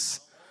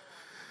things.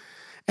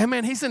 And,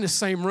 man, He's in the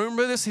same room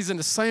with us. He's in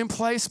the same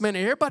place. Man,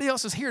 everybody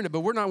else is hearing it,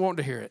 but we're not wanting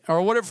to hear it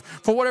or whatever,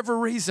 for whatever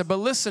reason. But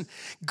listen,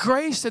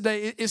 grace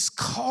today is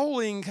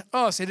calling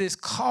us. It is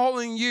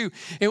calling you.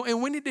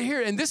 And we need to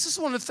hear it. And this is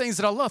one of the things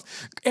that I love.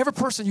 Every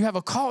person you have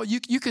a call,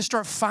 you can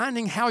start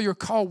finding how you're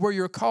called, where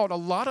you're called, a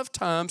lot of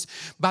times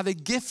by the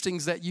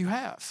giftings that you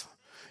have.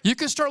 You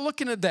can start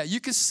looking at that. You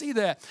can see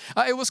that.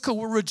 It was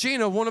cool.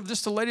 Regina, one of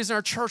just the ladies in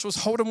our church, was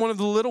holding one of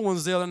the little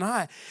ones the other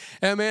night,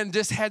 and man,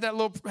 just had that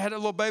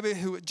little baby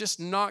who had just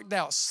knocked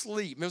out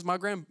sleep. It was my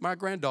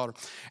granddaughter,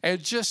 and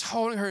just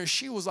holding her, and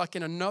she was like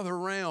in another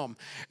realm.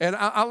 And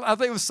I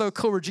think it was so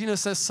cool. Regina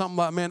says something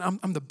like, "Man,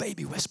 I'm the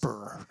baby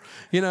whisperer."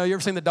 You ever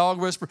seen the dog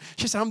whisper?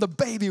 She said, "I'm the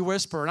baby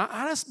whisperer," and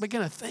I just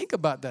began to think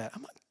about that.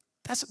 I'm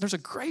like, there's a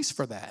grace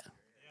for that.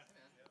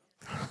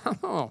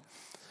 Oh.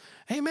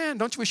 Hey, man,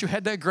 don't you wish you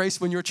had that grace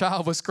when your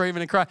child was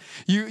screaming and crying?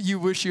 You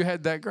wish you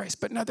had that grace.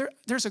 But no,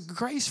 there's a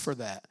grace for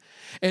that.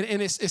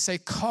 And it's a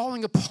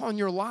calling upon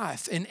your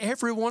life. And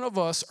every one of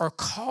us are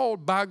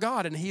called by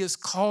God, and He is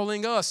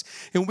calling us.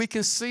 And we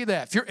can see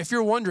that. If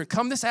you're wondering,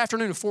 come this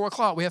afternoon at 4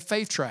 o'clock. We have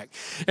Faith Track.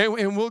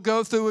 And we'll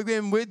go through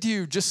again with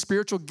you just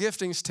spiritual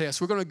giftings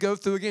tests. We're going to go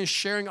through again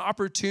sharing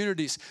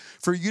opportunities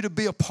for you to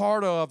be a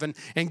part of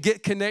and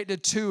get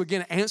connected to.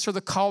 Again, answer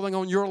the calling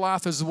on your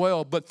life as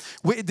well. But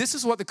this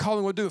is what the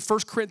calling will do. 1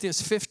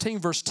 Corinthians 15,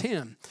 verse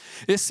 10.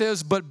 It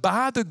says, "But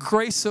by the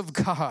grace of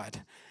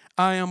God,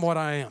 I am what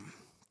I am.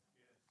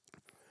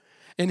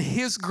 And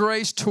His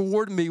grace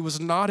toward me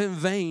was not in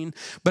vain,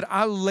 but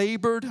I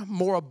labored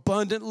more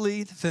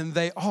abundantly than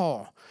they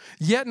all.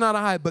 Yet not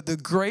I, but the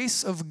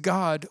grace of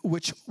God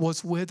which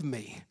was with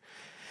me."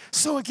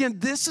 So again,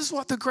 this is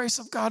what the grace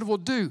of God will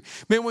do.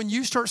 Man, when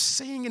you start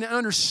seeing and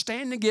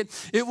understanding it,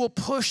 it will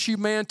push you,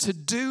 man, to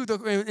do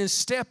and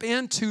step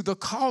into the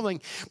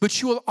calling.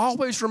 But you will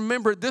always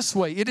remember it this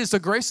way. It is the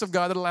grace of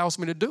God that allows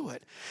me to do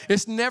it.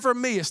 It's never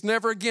me. It's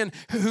never, again,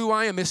 who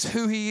I am. It's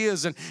who He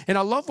is. And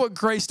I love what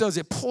grace does.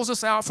 It pulls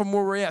us out from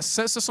where we're at,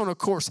 sets us on a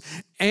course.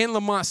 Anne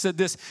Lamott said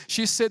this.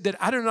 She said that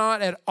I do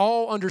not at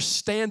all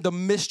understand the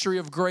mystery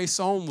of grace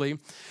only,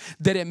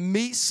 that it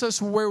meets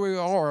us where we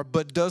are,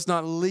 but does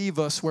not leave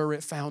us where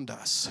it found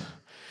us.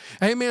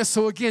 Amen.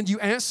 So again, you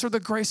answer the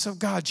grace of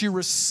God. You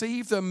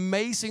receive the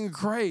amazing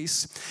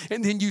grace,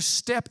 and then you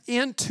step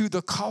into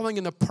the calling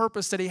and the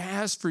purpose that He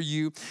has for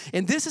you.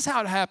 And this is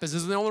how it happens.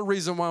 This is the only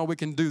reason why we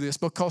can do this,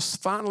 because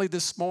finally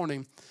this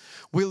morning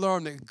we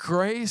learned that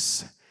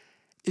grace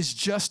is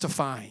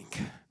justifying.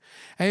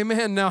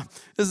 Amen. Now,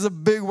 this is a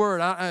big word.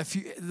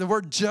 The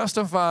word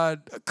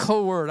justified, a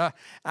cool word.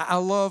 I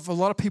love, a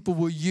lot of people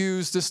will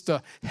use this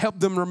to help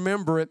them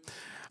remember it.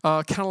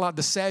 Kind of like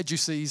the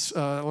Sadducees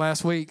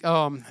last week.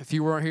 If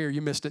you weren't here,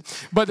 you missed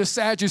it. But the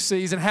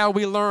Sadducees and how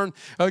we learn,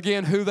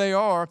 again, who they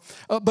are.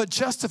 But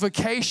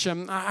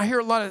justification, I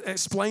hear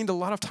explained a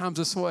lot of times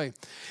this way,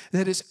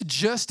 that it's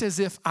just as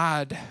if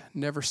I'd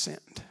never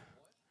sinned.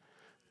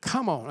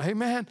 Come on,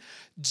 amen.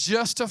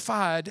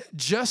 Justified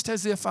just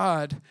as if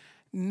I'd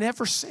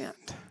never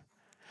sinned.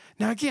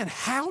 Now again,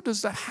 how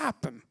does that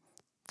happen?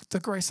 The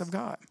grace of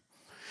God.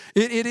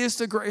 It is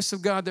the grace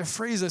of God that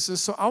frees us. And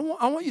so I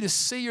want you to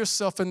see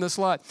yourself in this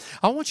light.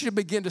 I want you to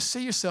begin to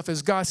see yourself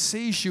as God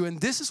sees you. And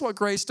this is what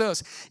grace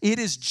does. It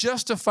is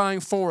justifying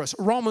for us.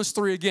 Romans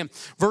 3 again,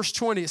 verse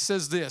 20, it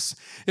says this.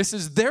 It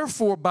says,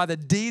 therefore, by the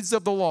deeds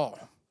of the law,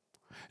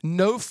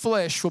 no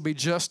flesh will be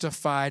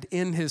justified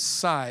in his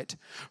sight,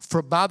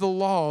 for by the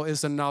law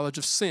is the knowledge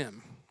of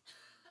sin.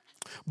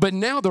 But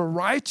now the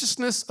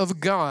righteousness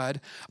of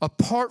God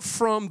apart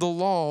from the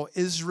law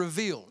is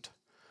revealed,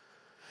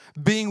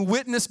 being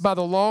witnessed by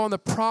the law and the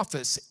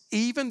prophets,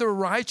 even the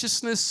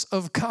righteousness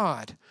of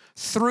God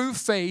through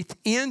faith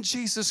in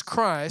Jesus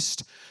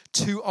Christ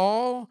to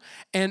all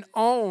and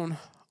on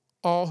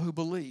all who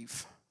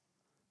believe.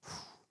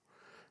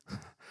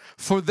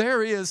 For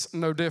there is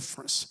no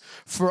difference.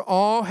 For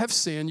all have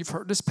sinned. You've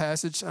heard this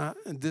passage,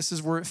 and this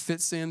is where it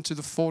fits into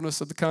the fullness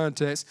of the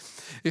context.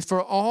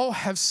 For all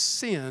have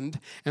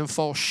sinned and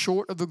fall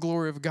short of the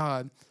glory of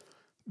God,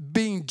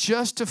 being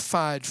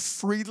justified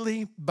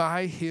freely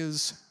by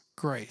his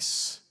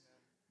grace.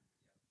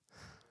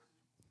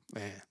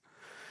 Man.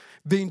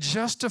 Being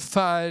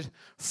justified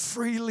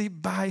freely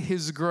by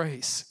his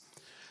grace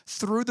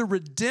through the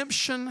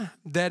redemption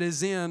that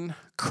is in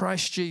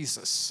Christ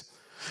Jesus,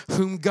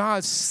 whom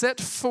God set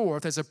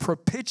forth as a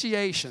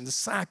propitiation, the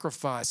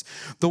sacrifice,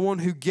 the one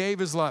who gave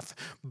his life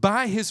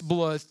by his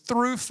blood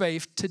through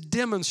faith to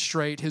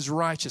demonstrate his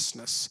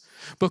righteousness.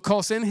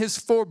 Because in his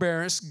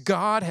forbearance,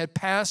 God had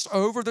passed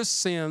over the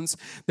sins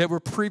that were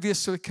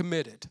previously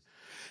committed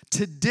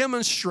to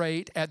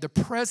demonstrate at the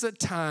present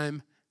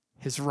time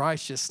his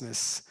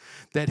righteousness,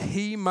 that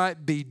he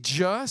might be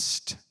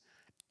just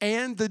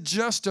and the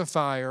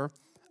justifier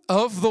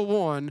of the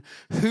one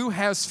who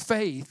has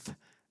faith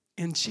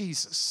in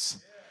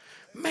Jesus.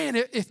 Man,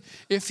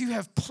 if you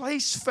have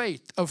placed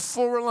faith, a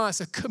full reliance,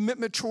 a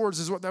commitment towards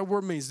is what that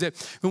word means. That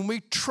when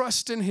we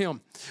trust in him,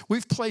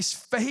 we've placed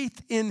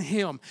faith in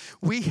him,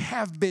 we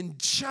have been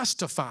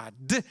justified.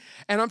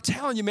 And I'm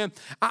telling you, man,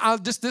 I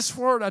love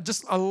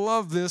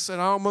this, and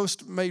I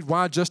almost made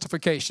why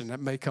justification.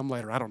 That may come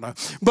later, I don't know.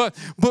 But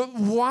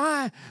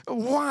why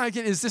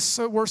again is this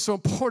word so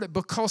important?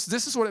 Because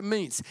this is what it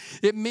means.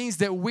 It means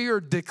that we are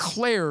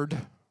declared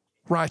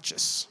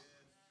righteous.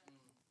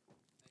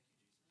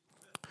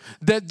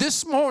 That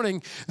this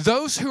morning,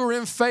 those who are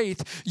in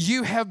faith,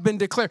 you have been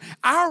declared.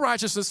 Our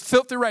righteousness,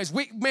 filthy rags,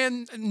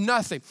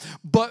 nothing.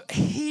 But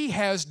he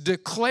has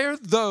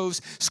declared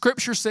those,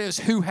 Scripture says,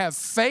 who have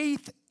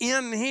faith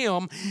in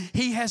him,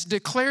 he has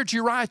declared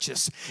you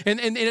righteous. And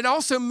it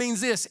also means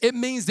this. It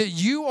means that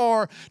you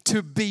are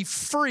to be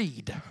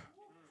freed.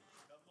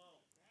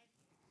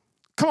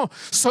 Come on.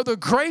 So the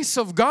grace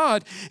of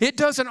God, it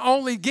doesn't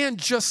only, again,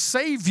 just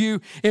save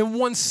you in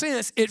one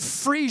sense. It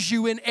frees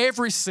you in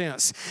every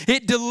sense.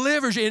 It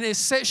delivers you and it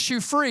sets you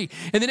free.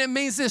 And then it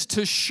means this,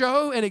 to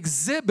show and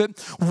exhibit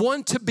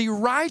one to be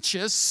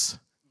righteous.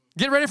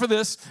 Get ready for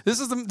this. This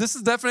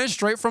is definition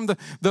straight from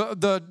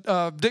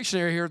the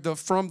dictionary here,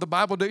 from the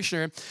Bible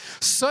dictionary.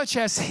 Such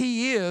as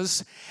he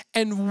is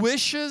and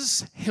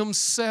wishes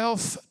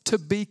himself to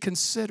be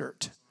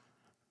considered.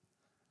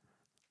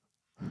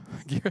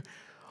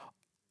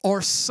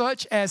 Or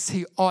such as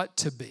he ought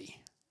to be.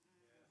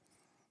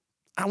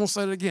 I won't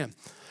say it again.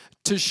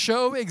 To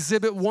show,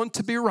 exhibit one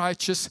to be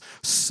righteous,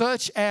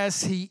 such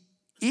as he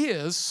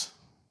is,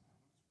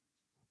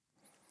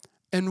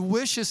 and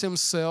wishes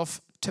himself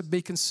to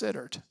be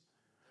considered.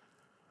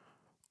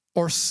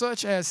 Or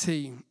such as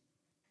he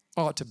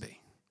ought to be.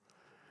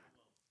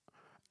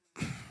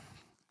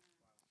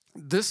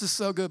 This is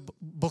so good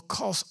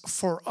because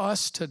for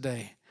us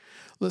today,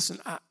 listen,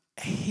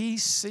 he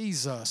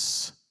sees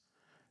us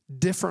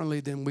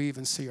differently than we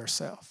even see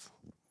ourselves.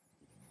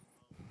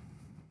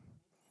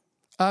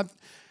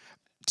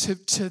 To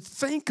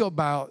think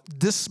about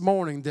this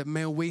morning that,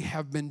 man, we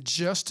have been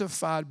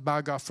justified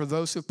by God for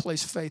those who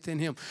place faith in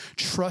him,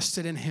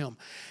 trusted in him.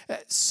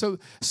 So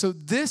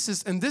this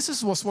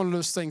is what's one of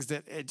those things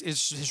that it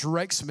just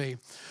wrecks me,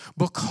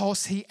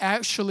 because he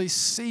actually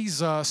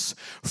sees us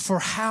for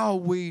how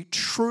we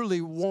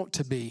truly want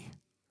to be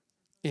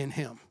in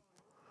him.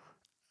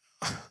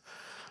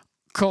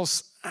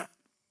 Because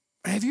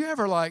have you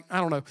ever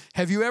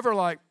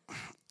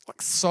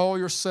saw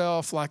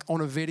yourself like on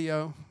a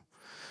video?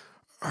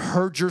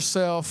 Heard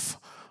yourself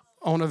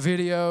on a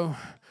video?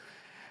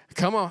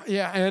 Come on,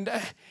 yeah. And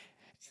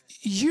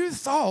you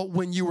thought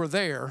when you were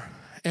there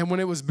and when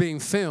it was being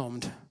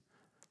filmed,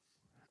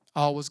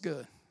 all was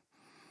good.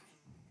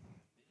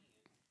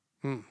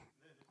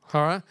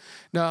 All right?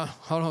 Now,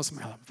 hold on.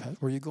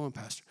 Where are you going,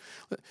 Pastor?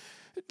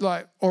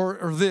 Like,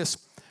 or this.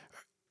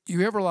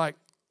 You ever like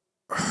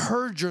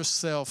heard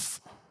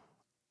yourself,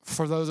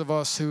 for those of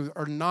us who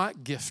are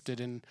not gifted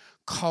and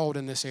called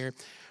in this area,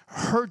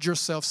 heard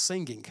yourself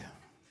singing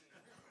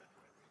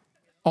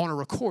on a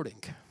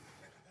recording?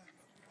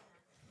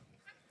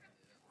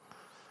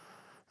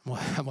 I'm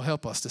going to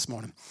help us this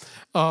morning.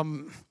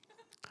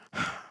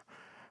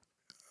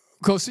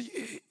 Because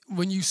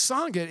when you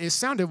sung it, it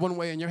sounded one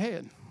way in your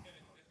head.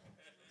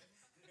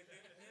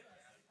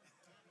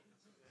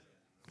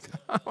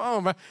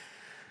 Oh, man.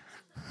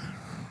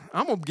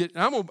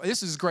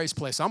 This is Grace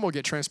Place. I'm going to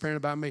get transparent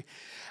about me.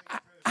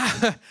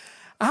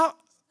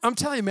 I'm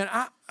telling you, man,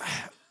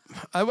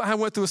 I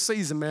went through a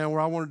season, man, where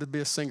I wanted to be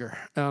a singer.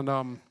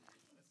 And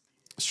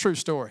it's a true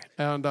story.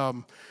 And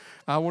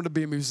I wanted to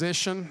be a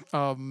musician.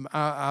 Man,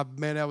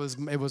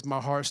 it was my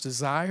heart's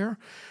desire.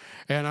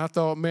 And I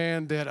thought,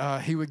 man,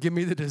 that he would give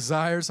me the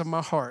desires of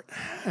my heart.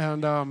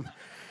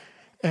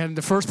 And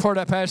the first part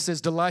of that passage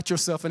says, delight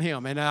yourself in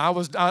him. And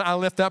I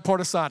left that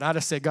part aside. I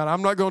just said, God,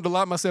 I'm not going to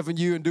delight myself in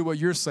you and do what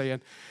you're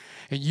saying.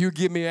 And you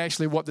give me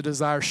actually what the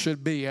desire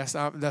should be.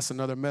 That's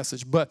another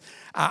message. But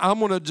I'm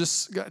going to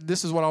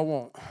this is what I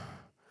want.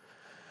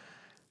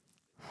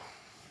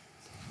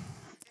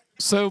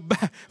 So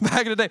back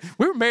in the day,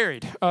 we were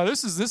married.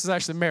 This is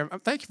actually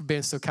married. Thank you for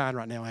being so kind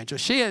right now, Angel.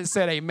 She hasn't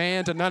said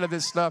amen to none of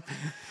this stuff.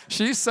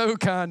 She's so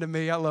kind to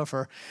me. I love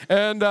her.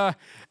 And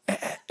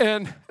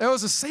there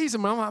was a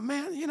season where I'm like,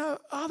 man,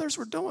 others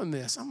were doing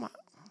this. I'm like,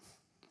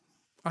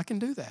 I can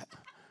do that.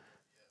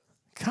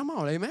 Come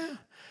on, amen.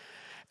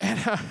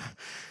 And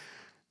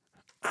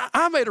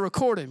I made a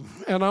recording,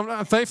 and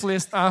I'm thankfully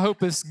I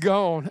hope it's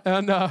gone.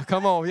 And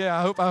come on, yeah,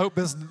 I hope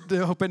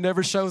it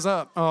never shows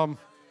up.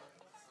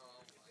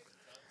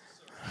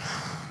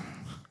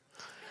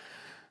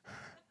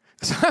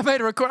 So I made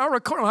a recording. I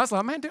recorded. I was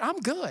like, man, dude, I'm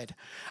good.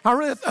 I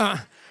really.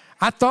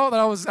 I thought that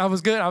I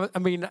was good. I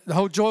mean, the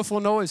whole joyful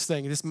noise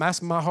thing,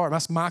 that's my heart.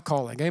 That's my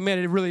calling. Amen.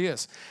 It really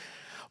is.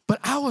 But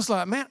I was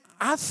like, man,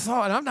 I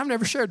thought, and I've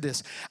never shared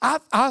this. I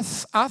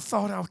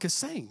thought I could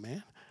sing,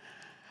 man.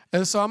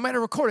 And so I made a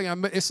recording.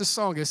 It's a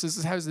song. This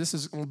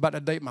is I'm about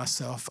to date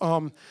myself.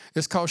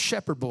 It's called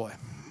Shepherd Boy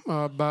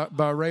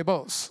by Ray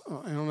Bowles.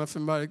 I don't know if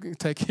anybody can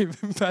take him,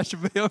 Pastor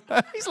Bill.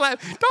 He's like,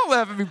 don't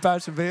laugh at me,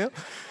 Pastor Bill.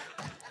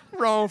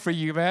 Wrong for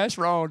you, man. It's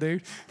wrong,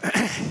 dude.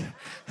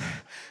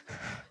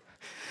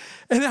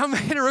 And I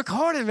made a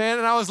recording, man,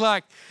 and it was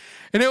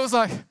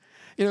like,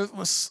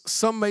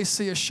 some may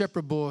see a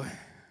shepherd boy,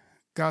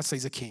 God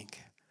sees a king.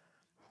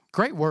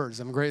 Great words,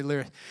 great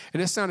lyrics.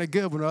 And it sounded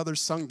good when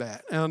others sung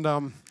that. And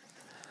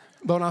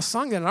but when I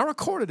sung that, and I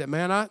recorded it,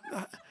 man, and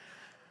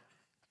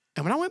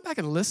when I went back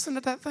and listened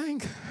to that thing,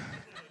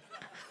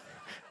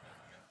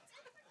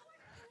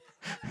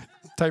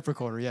 tape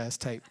recorder, yeah, it's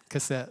tape,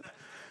 cassette.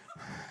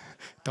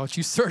 Don't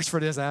you search for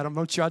this, Adam.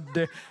 Don't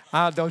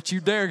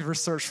you dare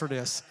search for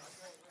this.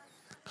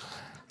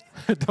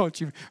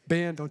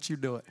 Ben, don't you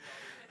do it.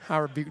 I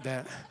rebuke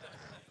that.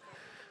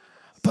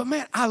 But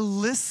man, I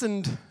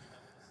listened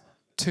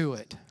to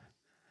it.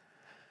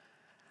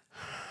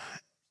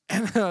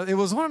 And it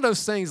was one of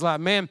those things like,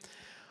 man,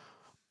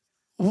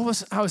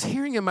 I was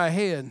hearing in my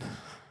head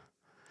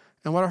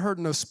and what I heard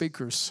in those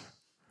speakers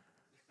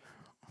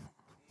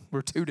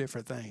were two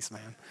different things,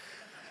 man.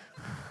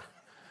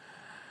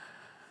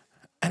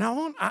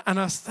 And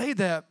I say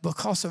that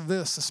because of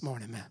this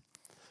morning, man.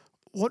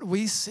 What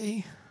we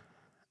see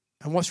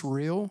and what's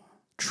real,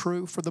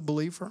 true for the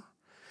believer,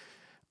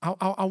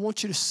 I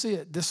want you to see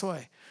it this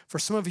way. For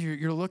some of you,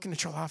 you're looking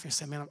at your life and you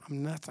say, man,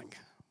 I'm nothing.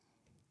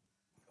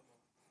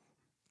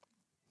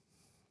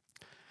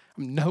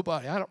 I'm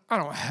nobody. I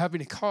don't have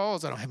any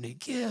calls. I don't have any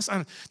gifts.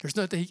 There's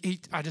nothing.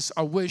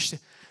 I wish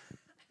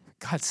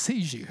God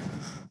sees you.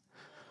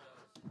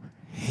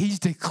 He's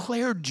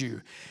declared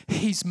you.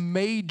 He's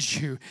made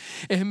you.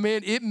 And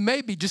man, it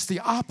may be just the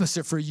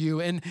opposite for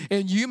you. And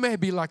you may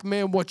be like,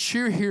 man, what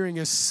you're hearing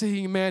and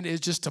seeing, man, is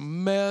just a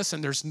mess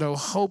and there's no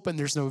hope and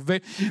there's no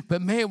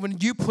But man, when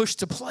you push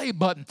the play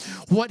button,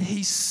 what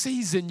he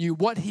sees in you,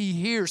 what he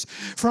hears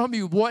from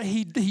you, what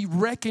he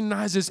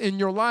recognizes in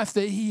your life,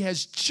 that he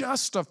has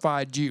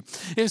justified you.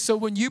 And so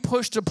when you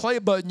push the play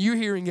button, you're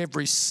hearing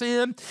every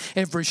sin,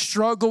 every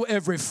struggle,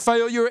 every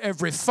failure,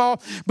 every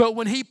fall. But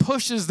when he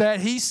pushes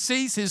that, he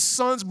sees his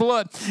son's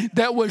blood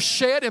that was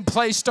shed and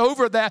placed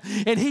over that,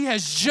 and he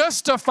has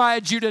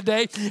justified you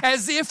today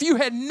as if you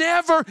had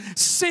never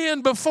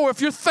sinned before. If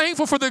you're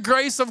thankful for the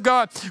grace of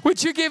God,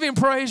 would you give him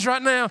praise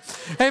right now?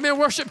 Amen.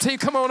 Worship team,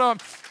 come on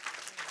up.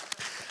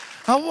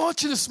 I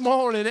want you this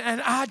morning,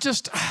 and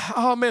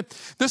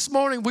this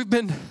morning we've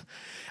been,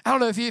 I don't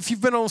know if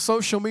you've been on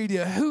social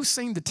media, who's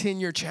seen the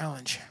 10-year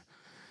challenge?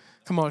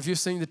 Come on, if you've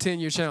seen the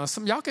 10-year challenge,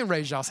 some of y'all can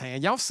raise y'all's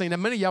hand. Y'all have seen it.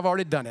 Many of y'all have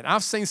already done it.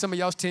 I've seen some of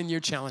y'all's 10-year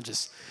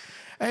challenges.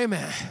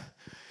 Amen.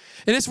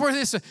 And it's where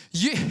this,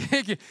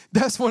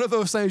 that's one of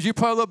those things. You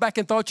probably look back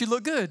and thought you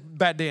looked good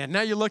back then.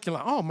 Now you're looking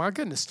like, oh my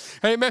goodness.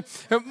 Amen.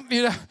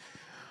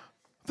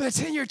 But But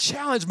the 10-year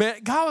challenge, man,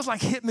 God was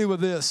like, hit me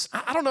with this.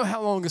 I don't know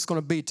how long it's going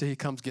to be till he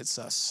comes gets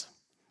us.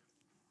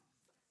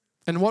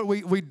 And what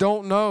we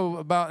don't know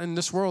about in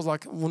this world is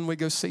like when we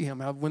go see him,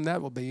 when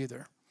that will be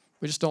either.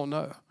 We just don't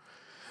know.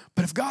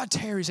 But if God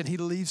tarries and he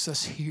leaves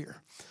us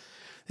here,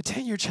 the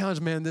 10-year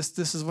challenge, man, this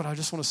is what I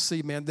just want to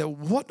see, man, that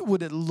what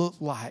would it look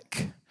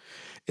like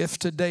if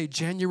today,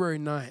 January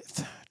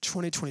 9th,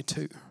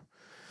 2022,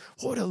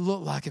 what would it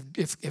look like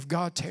if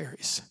God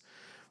tarries,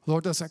 the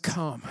Lord doesn't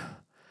come,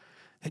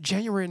 that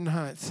January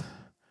 9th,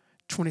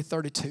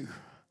 2032,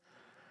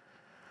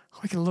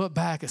 we can look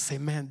back and say,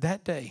 man,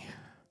 that day,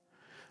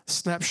 a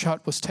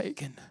snapshot was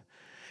taken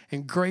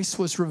and grace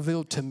was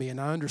revealed to me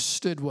and I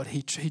understood what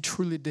he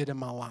truly did in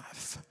my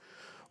life.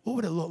 What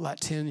would it look like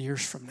 10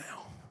 years from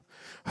now?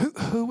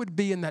 Who would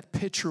be in that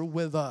picture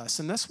with us?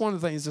 And that's one of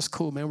the things that's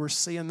cool, man. We're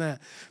seeing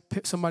that.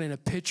 Somebody in a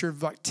picture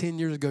of like 10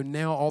 years ago,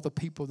 now all the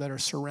people that are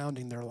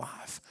surrounding their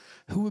life.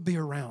 Who would be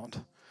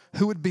around?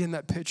 Who would be in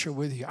that picture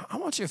with you? I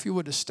want you, if you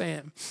would, to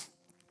stand.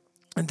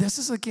 And this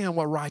is, again,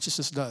 what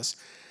righteousness does.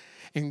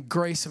 And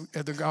grace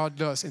that God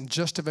does and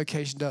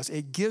justification does.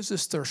 It gives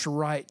us this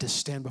right to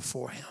stand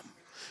before him,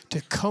 to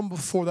come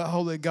before that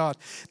holy God.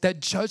 That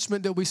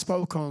judgment that we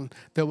spoke on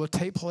that will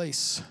take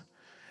place,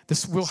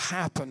 this will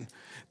happen.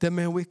 That,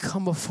 man, we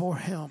come before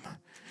him,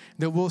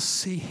 that we'll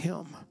see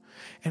him.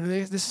 And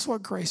this is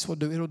what grace will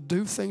do. It'll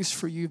do things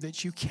for you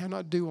that you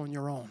cannot do on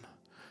your own.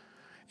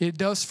 It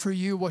does for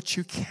you what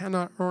you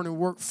cannot earn and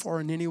work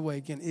for in any way.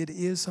 Again, it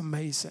is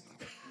amazing.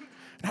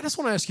 And I just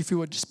want to ask you, if you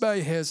would, just bow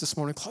your heads this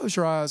morning, close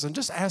your eyes, and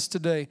just ask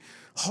today,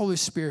 Holy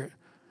Spirit,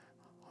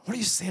 what are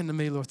you saying to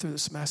me, Lord, through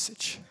this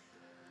message?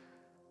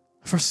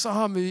 For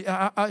some,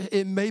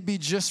 it may be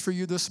just for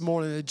you this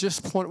morning, at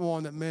just point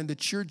one, that, man,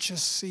 that you're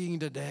just seeing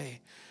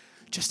today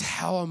just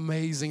how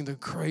amazing the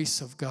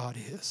grace of God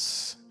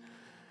is.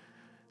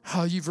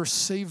 How you've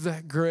received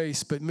that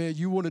grace, but, man,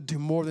 you want to do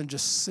more than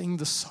just sing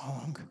the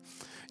song.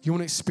 You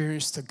want to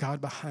experience the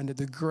God behind it,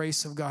 the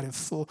grace of God in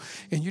full.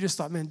 And you just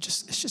thought, man,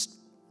 it's just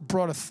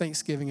brought a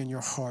thanksgiving in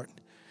your heart.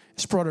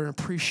 It's brought an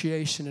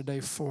appreciation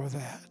today for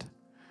that.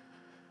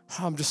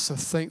 I'm just so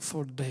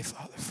thankful today,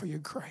 Father, for your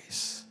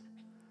grace.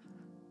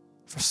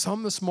 For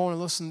some this morning,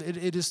 listen,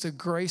 it is the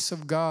grace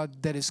of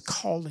God that is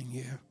calling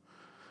you.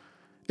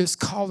 It's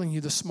calling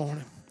you this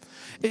morning.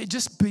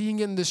 Just being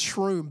in this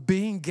room,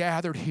 being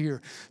gathered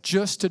here,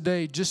 just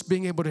today, just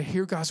being able to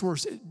hear God's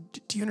words.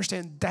 Do you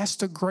understand? That's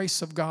the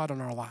grace of God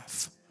on our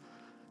life.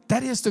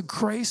 That is the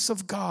grace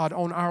of God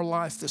on our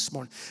life this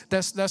morning.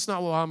 That's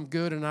not, well, I'm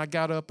good and I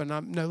got up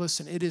and no,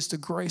 listen, it is the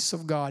grace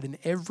of God in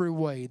every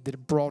way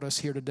that brought us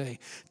here today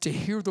to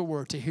hear the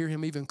word, to hear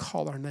him even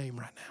call our name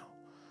right now.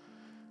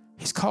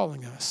 He's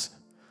calling us.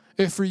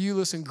 If for you,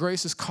 listen,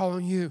 grace is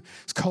calling you.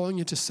 It's calling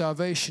you to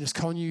salvation. It's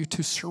calling you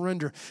to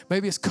surrender.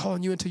 Maybe it's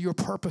calling you into your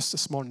purpose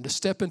this morning, to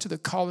step into the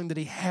calling that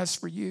he has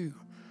for you.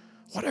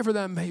 Whatever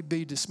that may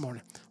be this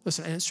morning.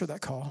 Listen, answer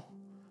that call.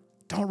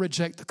 Don't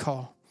reject the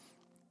call.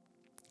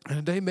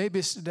 And today,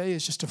 maybe today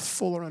is just a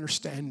fuller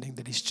understanding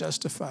that he's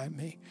justified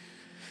me.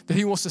 That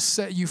he wants to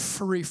set you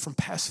free from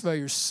past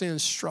failures,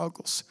 sins,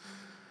 struggles.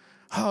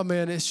 Oh,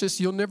 man, it's just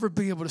you'll never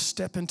be able to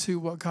step into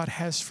what God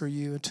has for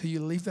you until you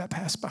leave that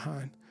past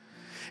behind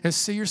and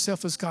see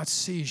yourself as God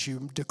sees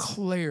you,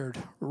 declared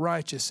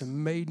righteous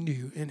and made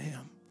new in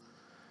him.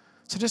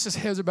 So just as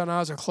heads are bowed and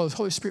eyes are closed,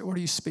 Holy Spirit, what are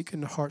you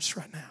speaking to hearts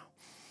right now?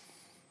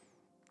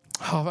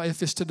 Oh,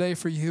 if it's today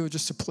for you,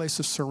 just a place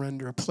of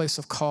surrender, a place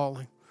of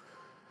calling.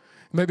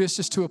 Maybe it's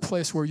just to a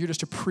place where you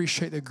just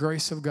appreciate the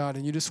grace of God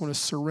and you just want to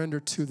surrender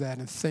to that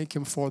and thank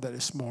him for that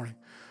this morning.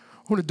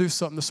 I want to do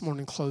something this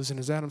morning in closing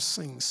as Adam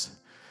sings.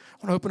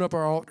 I want to open up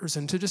our altars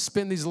and to just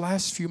spend these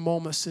last few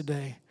moments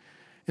today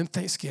in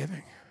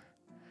thanksgiving.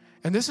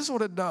 And this is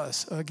what it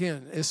does.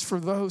 Again, it's for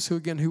those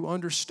who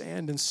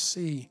understand and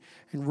see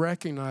and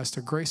recognize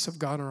the grace of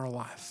God in our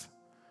life.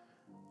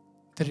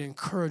 That it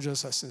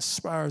encourages us,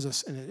 inspires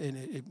us, and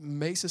it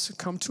makes us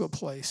come to a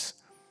place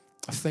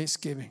of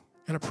thanksgiving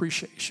and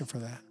appreciation for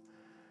that.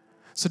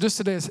 So just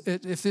today,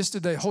 if this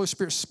today, Holy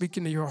Spirit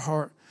speaking to your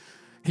heart,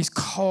 he's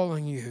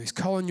calling you. He's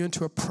calling you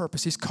into a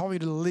purpose. He's calling you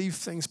to leave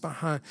things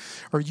behind.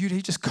 Or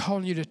he's just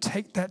calling you to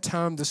take that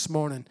time this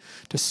morning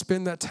to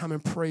spend that time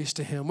in praise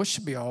to him, which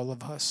should be all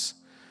of us,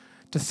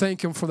 to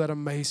thank him for that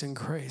amazing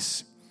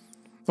grace.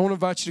 I want to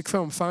invite you to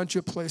come and find you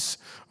a place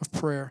of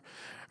prayer.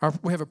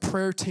 We have a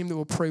prayer team that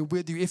will pray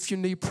with you. If you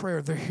need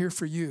prayer, they're here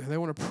for you. They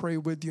want to pray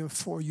with you and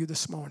for you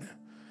this morning.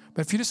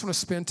 But if you just want to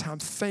spend time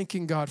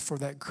thanking God for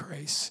that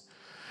grace,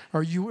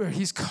 or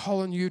he's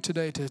calling you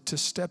today to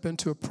step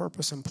into a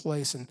purpose and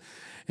place and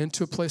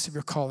into a place of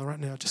your calling right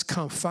now, just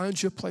come.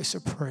 Find you a place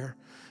of prayer.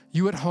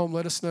 You at home,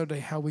 let us know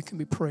today how we can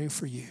be praying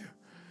for you.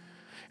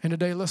 And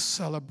today, let's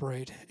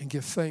celebrate and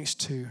give thanks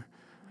to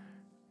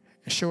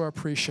and show our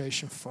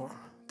appreciation for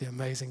the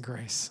amazing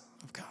grace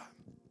of God.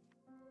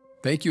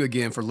 Thank you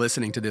again for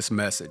listening to this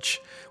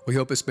message. We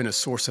hope it's been a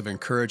source of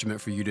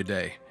encouragement for you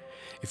today.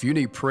 If you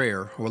need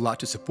prayer or would like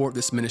to support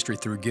this ministry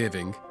through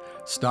giving,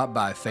 stop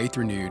by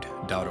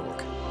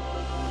faithrenewed.org.